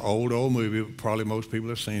know that's an old movie. Probably most people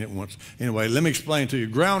have seen it once. Anyway, let me explain to you.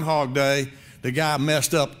 Groundhog Day, the guy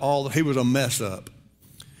messed up he was a mess up.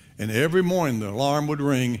 And every morning the alarm would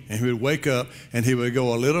ring and he would wake up and he would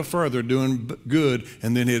go a little further doing good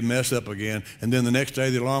and then he'd mess up again. And then the next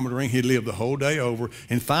day the alarm would ring, he'd live the whole day over.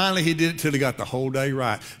 And finally he did it till he got the whole day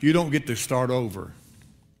right. You don't get to start over.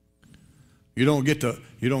 You don't get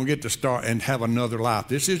to start and have another life.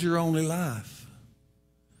 This is your only life.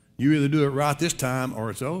 You either do it right this time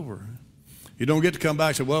or it's over. You don't get to come back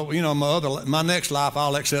and say, well, you know, my next life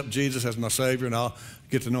I'll accept Jesus as my Savior and I'll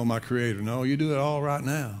get to know my Creator. No, you do it all right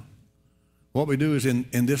now. What we do is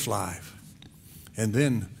in this life. And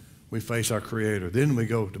then we face our Creator. Then we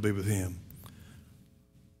go to be with him.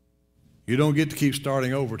 You don't get to keep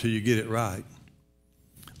starting over till you get it right.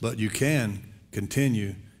 But you can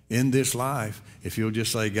continue in this life if you'll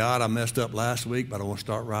just say, God, I messed up last week, but I want to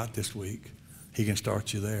start right this week. He can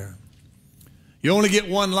start you there. You only get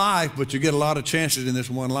one life, but you get a lot of chances in this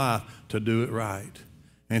one life to do it right.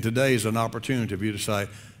 And today is an opportunity for you to say,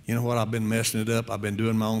 you know what, I've been messing it up. I've been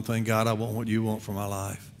doing my own thing. God, I want what you want for my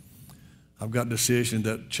life. I've got decisions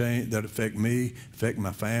that affect me, affect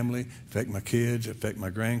my family, affect my kids, affect my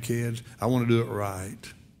grandkids. I want to do it right.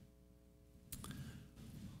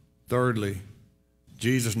 Thirdly,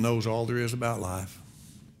 Jesus knows all there is about life.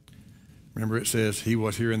 Remember it says he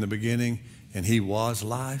was here in the beginning and he was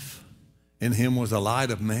life. In him was the light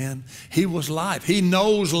of man. He was life. He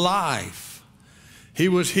knows life. He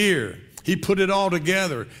was here. He put it all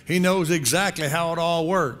together. He knows exactly how it all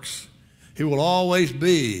works. He will always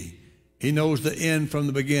be. He knows the end from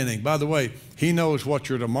the beginning. By the way, he knows what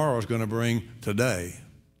your tomorrow is going to bring today.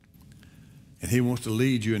 And he wants to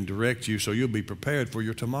lead you and direct you so you'll be prepared for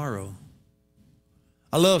your tomorrow.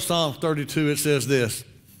 I love Psalm 32. It says this,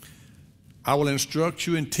 I will instruct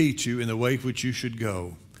you and teach you in the way which you should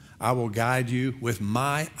go. I will guide you with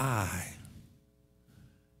my eye.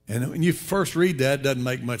 And when you first read that, it doesn't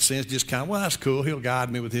make much sense. Just kind of, well, that's cool. He'll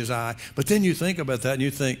guide me with his eye. But then you think about that and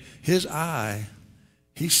you think, his eye,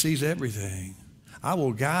 he sees everything. I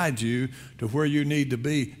will guide you to where you need to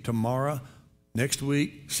be tomorrow, next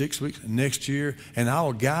week, 6 weeks, next year. And I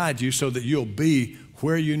will guide you so that you'll be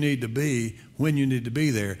where you need to be when you need to be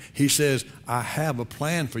there. He says, I have a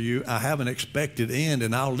plan for you. I have an expected end,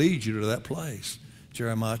 and I'll lead you to that place.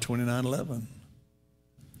 Jeremiah 29:11.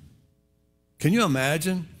 Can you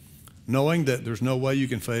imagine knowing that there's no way you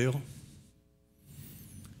can fail?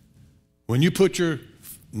 When you put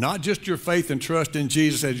not just your faith and trust in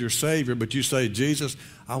Jesus as your Savior, but you say, Jesus,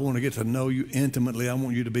 I want to get to know you intimately. I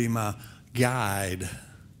want you to be my guide.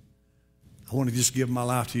 I want to just give my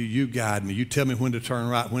life to you. You guide me. You tell me when to turn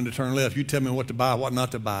right, when to turn left. You tell me what to buy, what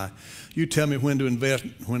not to buy. You tell me when to invest,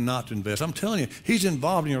 when not to invest. I'm telling you, he's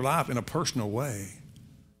involved in your life in a personal way.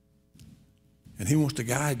 And he wants to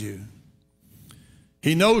guide you.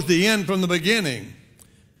 He knows the end from the beginning.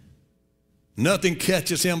 Nothing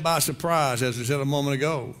catches him by surprise, as we said a moment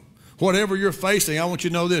ago. Whatever you're facing, I want you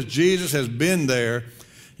to know this. Jesus has been there.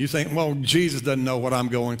 You think, well, Jesus doesn't know what I'm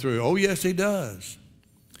going through. Oh, yes, he does.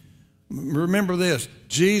 Remember this.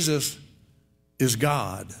 Jesus is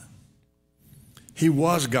God. He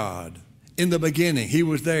was God. In the beginning, he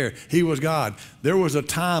was there. He was God. There was a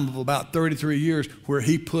time of about 33 years where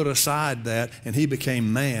he put aside that and he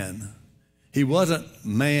became man. He wasn't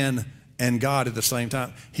man and God at the same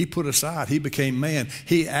time. He put aside. He became man.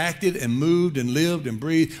 He acted and moved and lived and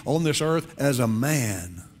breathed on this earth as a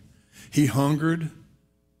man. He hungered.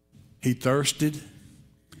 He thirsted.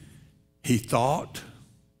 He thought.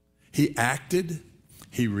 He acted.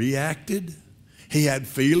 He reacted. He had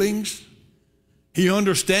feelings. He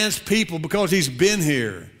understands people because he's been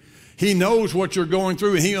here. He knows what you're going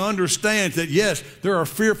through, and he understands that, yes, there are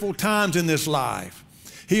fearful times in this life.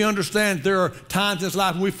 He understands there are times in this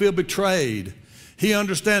life when we feel betrayed. He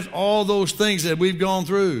understands all those things that we've gone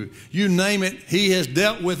through. You name it, he has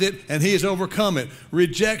dealt with it, and he has overcome it.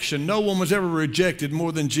 Rejection. No one was ever rejected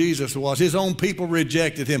more than Jesus was. His own people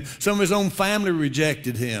rejected him. Some of his own family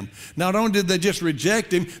rejected him. Not only did they just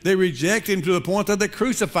reject him, they rejected him to the point that they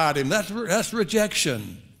crucified him. That's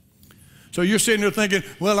rejection. So you're sitting there thinking,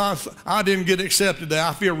 well, I didn't get accepted there.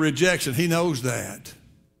 I feel rejection. He knows that.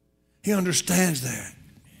 He understands that.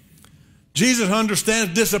 Jesus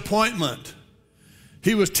understands disappointment.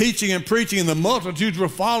 He was teaching and preaching, and the multitudes were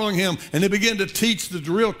following him, and he began to teach the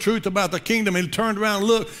real truth about the kingdom. He turned around and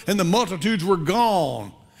looked, and the multitudes were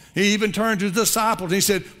gone. He even turned to his disciples, and he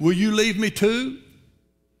said, will you leave me too?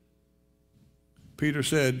 Peter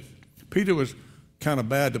was kind of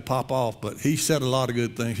bad to pop off, but he said a lot of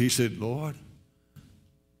good things. He said, Lord,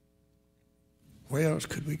 where else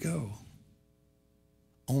could we go?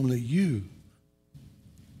 Only you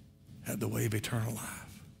had the way of eternal life.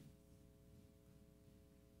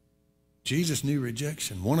 Jesus knew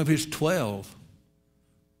rejection. One of his 12,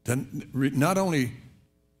 not only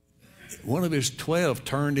one of his 12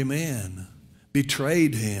 turned him in,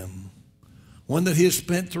 betrayed him. One that he had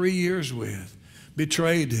spent 3 years with,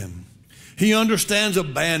 betrayed him. He understands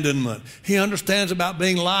abandonment. He understands about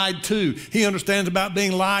being lied to. He understands about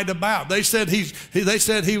being lied about. They said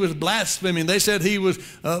he was blaspheming. They said he was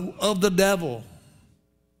of the devil.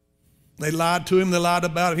 They lied to him. They lied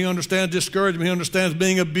about him. He understands discouragement. He understands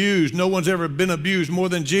being abused. No one's ever been abused more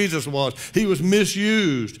than Jesus was. He was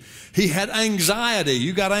misused. He had anxiety.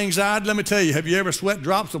 You got anxiety? Let me tell you, have you ever sweat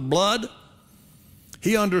drops of blood?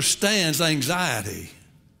 He understands anxiety.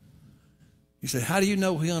 You say, how do you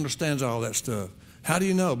know he understands all that stuff? How do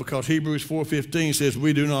you know? Because Hebrews 4:15 says,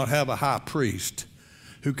 we do not have a high priest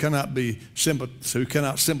who cannot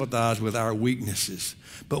sympathize with our weaknesses,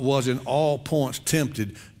 but was in all points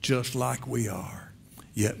tempted just like we are,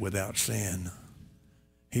 yet without sin.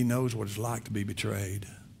 He knows what it's like to be betrayed.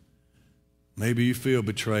 Maybe you feel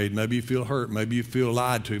betrayed. Maybe you feel hurt. Maybe you feel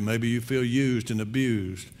lied to. Maybe you feel used and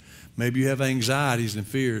abused. Maybe you have anxieties and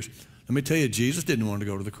fears. Let me tell you, Jesus didn't want to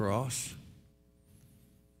go to the cross.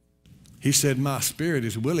 He said, my spirit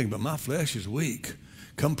is willing, but my flesh is weak.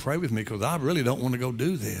 Come pray with me because I really don't want to go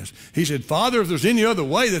do this. He said, Father, if there's any other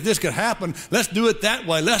way that this could happen, let's do it that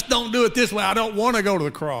way. Let's don't do it this way. I don't want to go to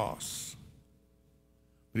the cross.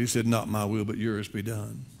 But he said, not my will, but yours be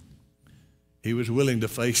done. He was willing to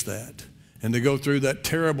face that and to go through that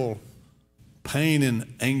terrible pain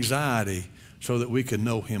and anxiety so that we could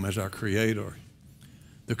know him as our Creator.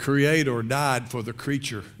 The Creator died for the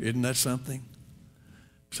creature. Isn't that something?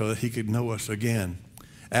 So that he could know us again.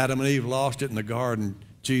 Adam and Eve lost it in the garden.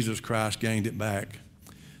 Jesus Christ gained it back.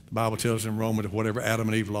 The Bible tells us in Romans that whatever Adam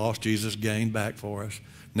and Eve lost, Jesus gained back for us.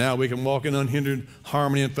 Now we can walk in unhindered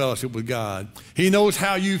harmony and fellowship with God. He knows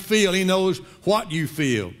how you feel. He knows what you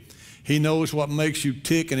feel. He knows what makes you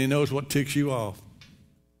tick, and he knows what ticks you off.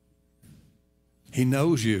 He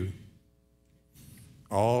knows you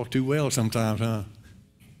all too well sometimes, huh?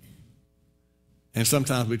 And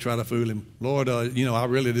sometimes we try to fool him. Lord, I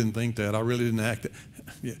really didn't think that. I really didn't act that.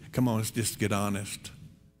 Yeah, come on, let's just get honest.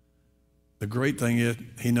 The great thing is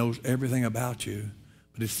he knows everything about you,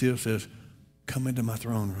 but he still says, come into my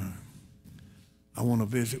throne room. I want to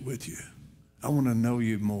visit with you. I want to know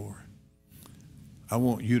you more. I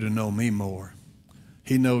want you to know me more.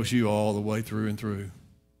 He knows you all the way through and through.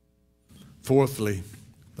 Fourthly,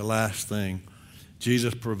 the last thing,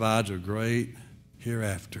 Jesus provides a great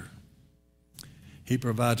hereafter. He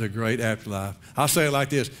provides a great afterlife. I'll say it like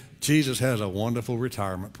this. Jesus has a wonderful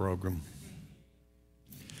retirement program.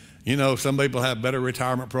 You know, some people have better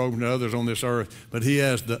retirement programs than others on this earth, but he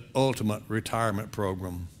has the ultimate retirement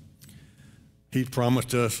program. He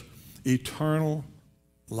promised us eternal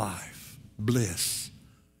life, bliss,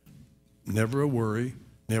 never a worry,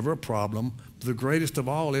 never a problem. The greatest of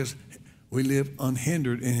all is we live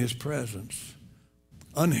unhindered in his presence.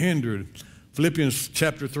 Unhindered. Philippians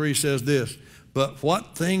chapter 3 says this, but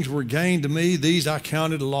what things were gained to me, these I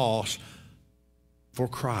counted loss for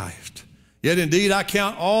Christ. Yet indeed I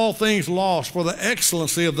count all things lost for the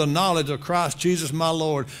excellency of the knowledge of Christ Jesus my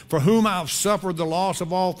Lord, for whom I have suffered the loss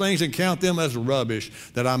of all things and count them as rubbish,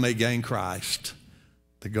 that I may gain Christ.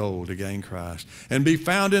 The goal to gain Christ. And be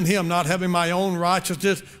found in him, not having my own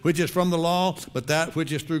righteousness, which is from the law, but that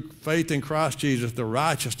which is through faith in Christ Jesus, the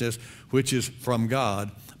righteousness which is from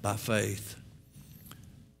God by faith.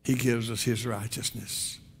 He gives us his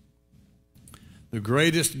righteousness. The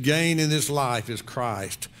greatest gain in this life is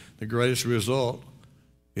Christ. The greatest result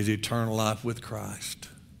is eternal life with Christ.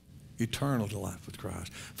 Eternal life with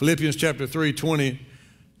Christ. Philippians chapter 3, 20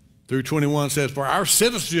 through 21 says, for our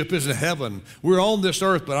citizenship is in heaven. We're on this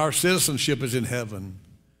earth, but our citizenship is in heaven.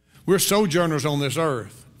 We're sojourners on this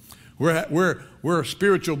earth. We're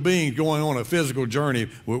spiritual beings going on a physical journey.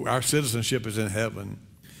 Our citizenship is in heaven.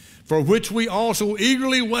 For which we also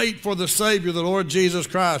eagerly wait for the Savior, the Lord Jesus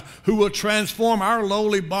Christ, who will transform our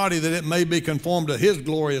lowly body that it may be conformed to his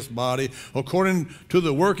glorious body, according to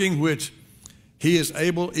the working which he is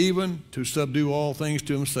able even to subdue all things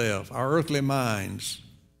to himself. Our earthly minds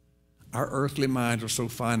are so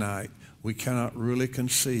finite, we cannot really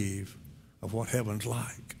conceive of what heaven's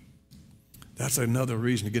like. That's another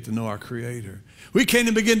reason to get to know our Creator. We can't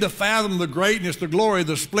even begin to fathom the greatness, the glory,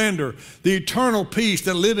 the splendor, the eternal peace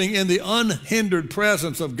that living in the unhindered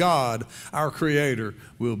presence of God, our Creator,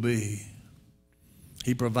 will be.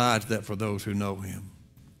 He provides that for those who know him.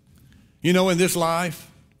 You know, in this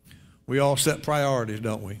life, we all set priorities,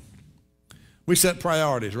 don't we? We set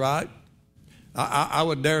priorities, right? I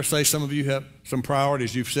would dare say some of you have some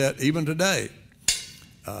priorities you've set even today.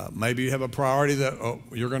 Maybe you have a priority that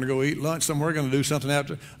you're going to go eat lunch somewhere, going to do something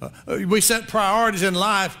after. We set priorities in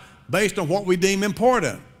life based on what we deem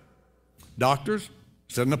important. Doctors,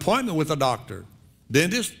 set an appointment with a doctor.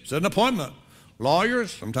 Dentists, set an appointment.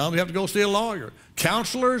 Lawyers, sometimes we have to go see a lawyer.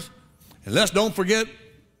 Counselors, and let's don't forget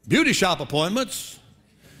beauty shop appointments.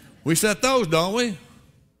 We set those, don't we?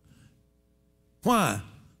 Why?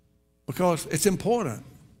 Because it's important.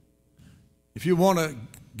 If you want to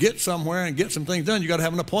get somewhere and get some things done, you got to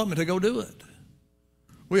have an appointment to go do it.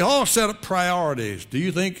 We all set up priorities. Do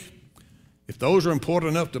you think if those are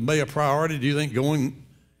important enough to be a priority, do you think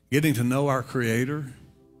getting to know our Creator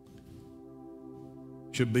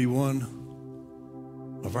should be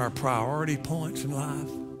one of our priority points in life?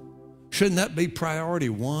 Shouldn't that be priority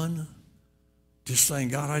one? Just saying,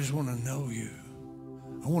 God, I just want to know you.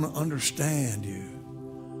 I want to understand you.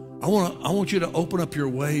 I want you to open up your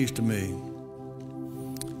ways to me.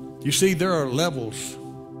 You see, there are levels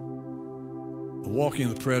of walking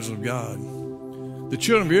in the presence of God. The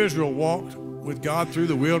children of Israel walked with God through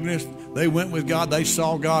the wilderness. They went with God. They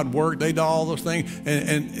saw God work. They did all those things.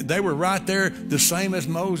 And they were right there the same as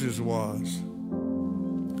Moses was.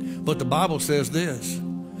 But the Bible says this.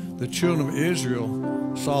 The children of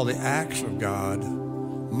Israel saw the acts of God.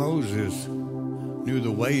 Moses knew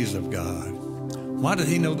the ways of God. Why did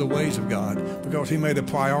he know the ways of God? Because he made a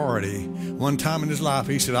priority. One time in his life,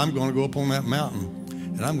 he said, I'm going to go up on that mountain,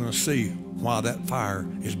 and I'm going to see why that fire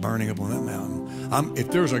is burning up on that mountain.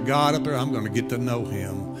 If there's a God up there, I'm going to get to know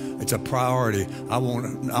him. It's a priority.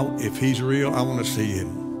 If he's real, I want to see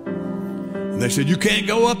him. And they said, you can't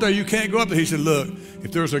go up there. You can't go up there. He said, look,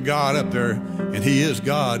 if there's a God up there, and he is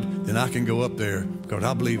God, then I can go up there because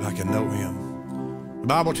I believe I can know him. The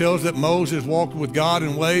Bible tells us that Moses walked with God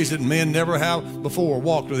in ways that men never have before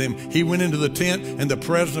walked with him. He went into the tent and the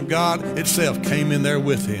presence of God itself came in there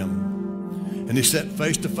with him. And he sat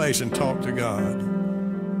face to face and talked to God.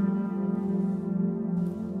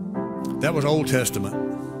 That was Old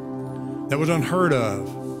Testament. That was unheard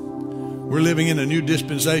of. We're living in a new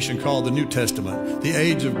dispensation called the New Testament, the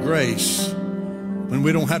age of grace, when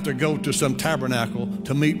we don't have to go to some tabernacle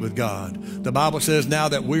to meet with God. The Bible says now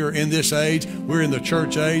that we are in this age, we're in the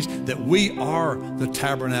church age, that we are the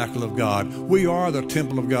tabernacle of God. We are the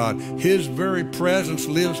temple of God. His very presence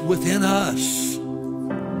lives within us.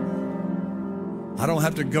 I don't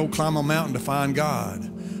have to go climb a mountain to find God.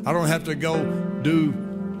 I don't have to go do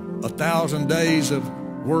 1,000 days of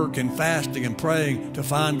work and fasting and praying to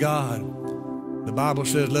find God. The Bible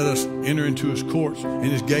says, let us enter into his courts and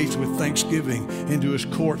his gates with thanksgiving, into his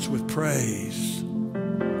courts with praise.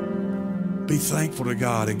 Be thankful to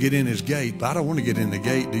God and get in his gate. But I don't want to get in the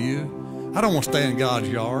gate, do you? I don't want to stay in God's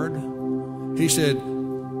yard. He said,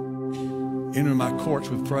 enter my courts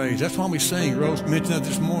with praise. That's why we sing. Rose mentioned that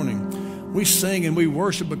this morning. We sing and we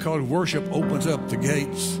worship because worship opens up the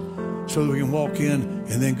gates so that we can walk in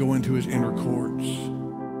and then go into his inner courts.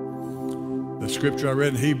 The scripture I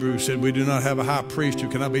read in Hebrews said, we do not have a high priest who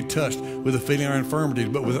cannot be touched with the feeling of our infirmities,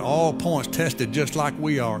 but with all points tested just like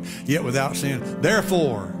we are, yet without sin.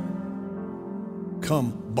 Therefore,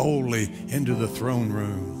 come boldly into the throne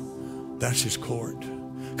room. That's his court.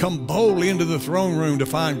 Come boldly into the throne room to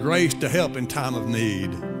find grace to help in time of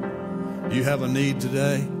need. You have a need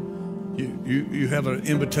today? You have an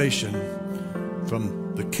invitation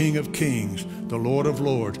from the King of Kings, the Lord of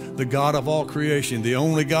Lords, the God of all creation, the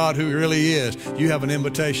only God who really is. You have an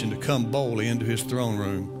invitation to come boldly into his throne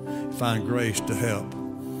room, find grace to help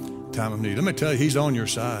in time of need. Let me tell you, he's on your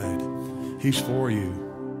side. He's for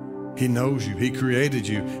you. He knows you. He created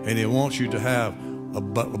you, and he wants you to have a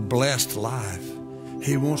blessed life.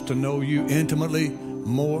 He wants to know you intimately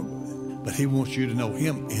more, but he wants you to know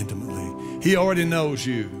him intimately. He already knows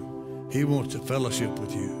you. He wants to fellowship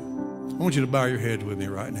with you. I want you to bow your head with me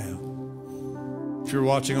right now. If you're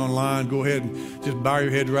watching online, go ahead and just bow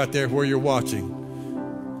your head right there where you're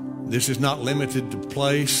watching. This is not limited to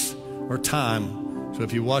place or time. So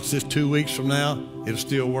if you watch this 2 weeks from now, it'll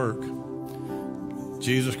still work.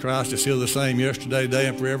 Jesus Christ is still the same yesterday, today,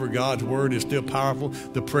 and forever. God's word is still powerful.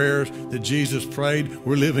 The prayers that Jesus prayed,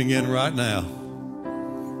 we're living in right now.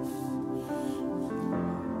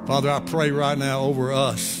 Father, I pray right now over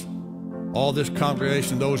us, all this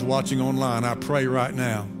congregation, those watching online. I pray right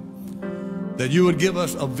now that you would give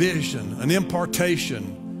us a vision, an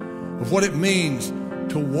impartation of what it means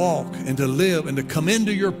to walk and to live and to come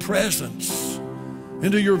into your presence,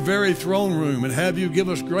 into your very throne room, and have you give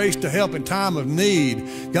us grace to help in time of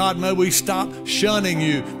need. God, may we stop shunning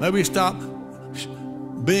you. May we stop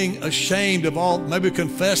being ashamed of all. Maybe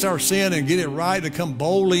confess our sin and get it right and come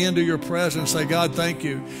boldly into your presence. Say, God, thank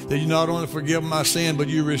you that you not only forgive my sin, but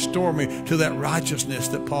you restore me to that righteousness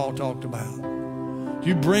that Paul talked about.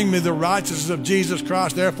 You bring me the righteousness of Jesus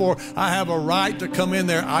Christ. Therefore, I have a right to come in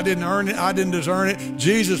there. I didn't earn it. I didn't deserve it.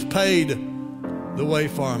 Jesus paid the way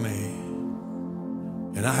for me.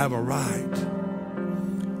 And I have a right.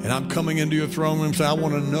 And I'm coming into your throne room and say, I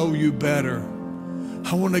want to know you better.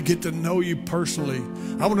 I want to get to know you personally.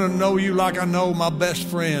 I want to know you like I know my best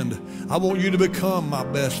friend. I want you to become my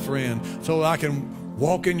best friend so I can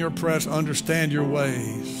walk in your presence, understand your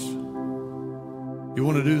ways. You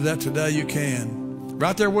want to do that today? You can.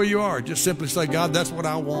 Right there where you are, just simply say, God, that's what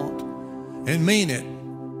I want. And mean it.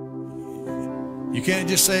 You can't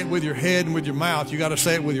just say it with your head and with your mouth. You got to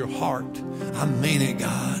say it with your heart. I mean it,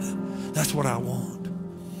 God. That's what I want.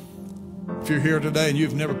 If you're here today and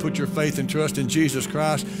you've never put your faith and trust in Jesus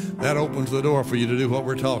Christ, that opens the door for you to do what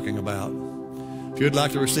we're talking about. If you'd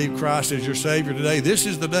like to receive Christ as your Savior today, this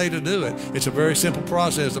is the day to do it. It's a very simple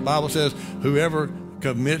process. The Bible says whoever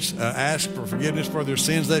asks for forgiveness for their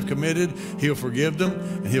sins they've committed, he'll forgive them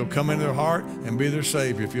and he'll come into their heart and be their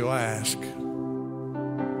Savior if you'll ask.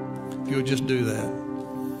 If you'll just do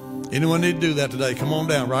that. Anyone need to do that today? Come on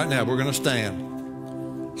down right now. We're going to stand.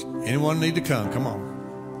 Anyone need to come? Come on.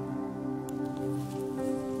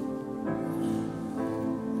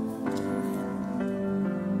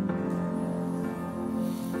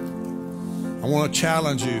 I want to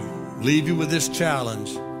challenge you, leave you with this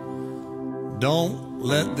challenge. Don't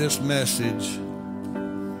let this message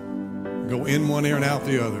go in one ear and out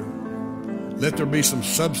the other. Let there be some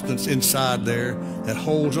substance inside there that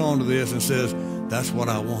holds on to this and says, that's what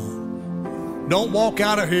I want. Don't walk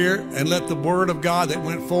out of here and let the word of God that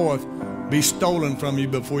went forth be stolen from you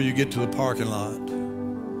before you get to the parking lot.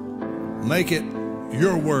 Make it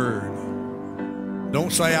your word.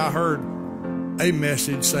 Don't say, I heard a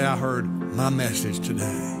message. Say, I heard my message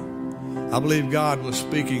today. I believe God was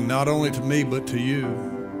speaking not only to me, but to you.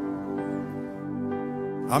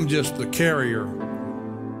 I'm just the carrier,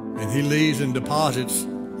 and he leaves and deposits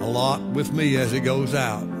a lot with me as it goes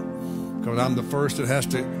out, because I'm the first that has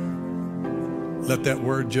to let that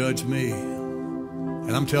word judge me.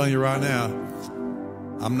 And I'm telling you right now,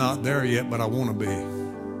 I'm not there yet, but I want to be.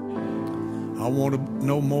 I want to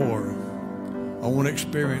know more. I want to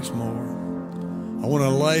experience more. I want to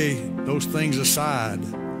lay those things aside,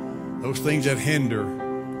 those things that hinder,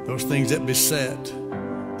 those things that beset,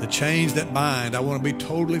 the chains that bind. I want to be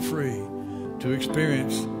totally free to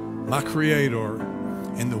experience my Creator,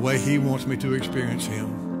 in the way He wants me to experience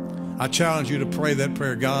Him. I challenge you to pray that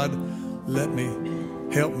prayer. God,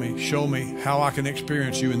 help me, show me how I can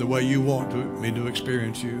experience You in the way You want me to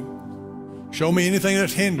experience You. Show me anything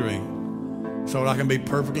that's hindering so that I can be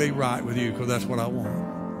perfectly right with You, because that's what I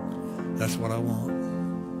want. That's what I want.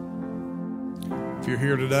 If you're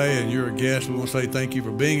here today and you're a guest, we want to say thank you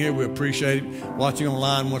for being here. We appreciate watching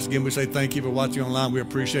online. Once again, we say thank you for watching online. We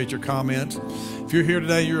appreciate your comments. If you're here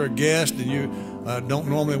today and you're a guest and you don't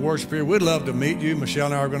normally worship here, we'd love to meet you. Michelle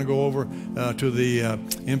and I are going to go over to the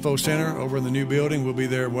info center over in the new building. We'll be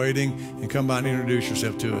there waiting, and come by and introduce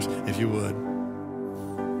yourself to us if you would.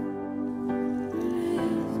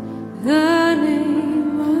 The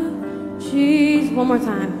name of Jesus. One more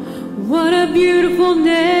time. What a beautiful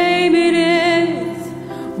name it is.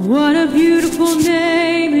 What a beautiful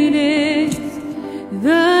name it is.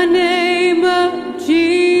 The name of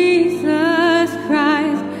Jesus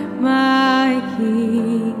Christ, my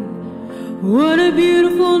King. What a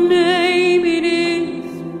beautiful name it is.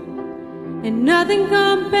 And nothing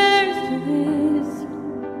compares to this.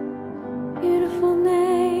 Beautiful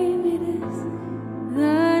name it is.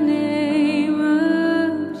 The name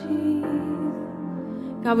of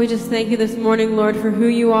Jesus. God, we just thank You this morning, Lord, for who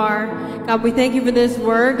You are. God, we thank You for this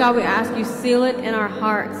word. God, we ask You seal it in our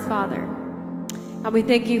hearts, Father. God, we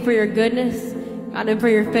thank You for Your goodness, God, and for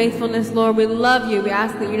Your faithfulness, Lord. We love You. We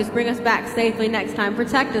ask that You just bring us back safely next time.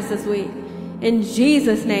 Protect us this week. In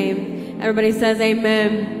Jesus' name, everybody says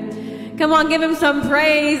amen. Come on, give Him some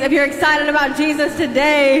praise if you're excited about Jesus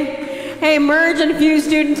today. Hey, Merge and Fuse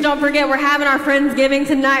students, don't forget we're having our Friendsgiving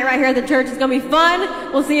tonight right here at the church. It's going to be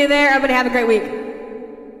fun. We'll see you there. Everybody have a great week.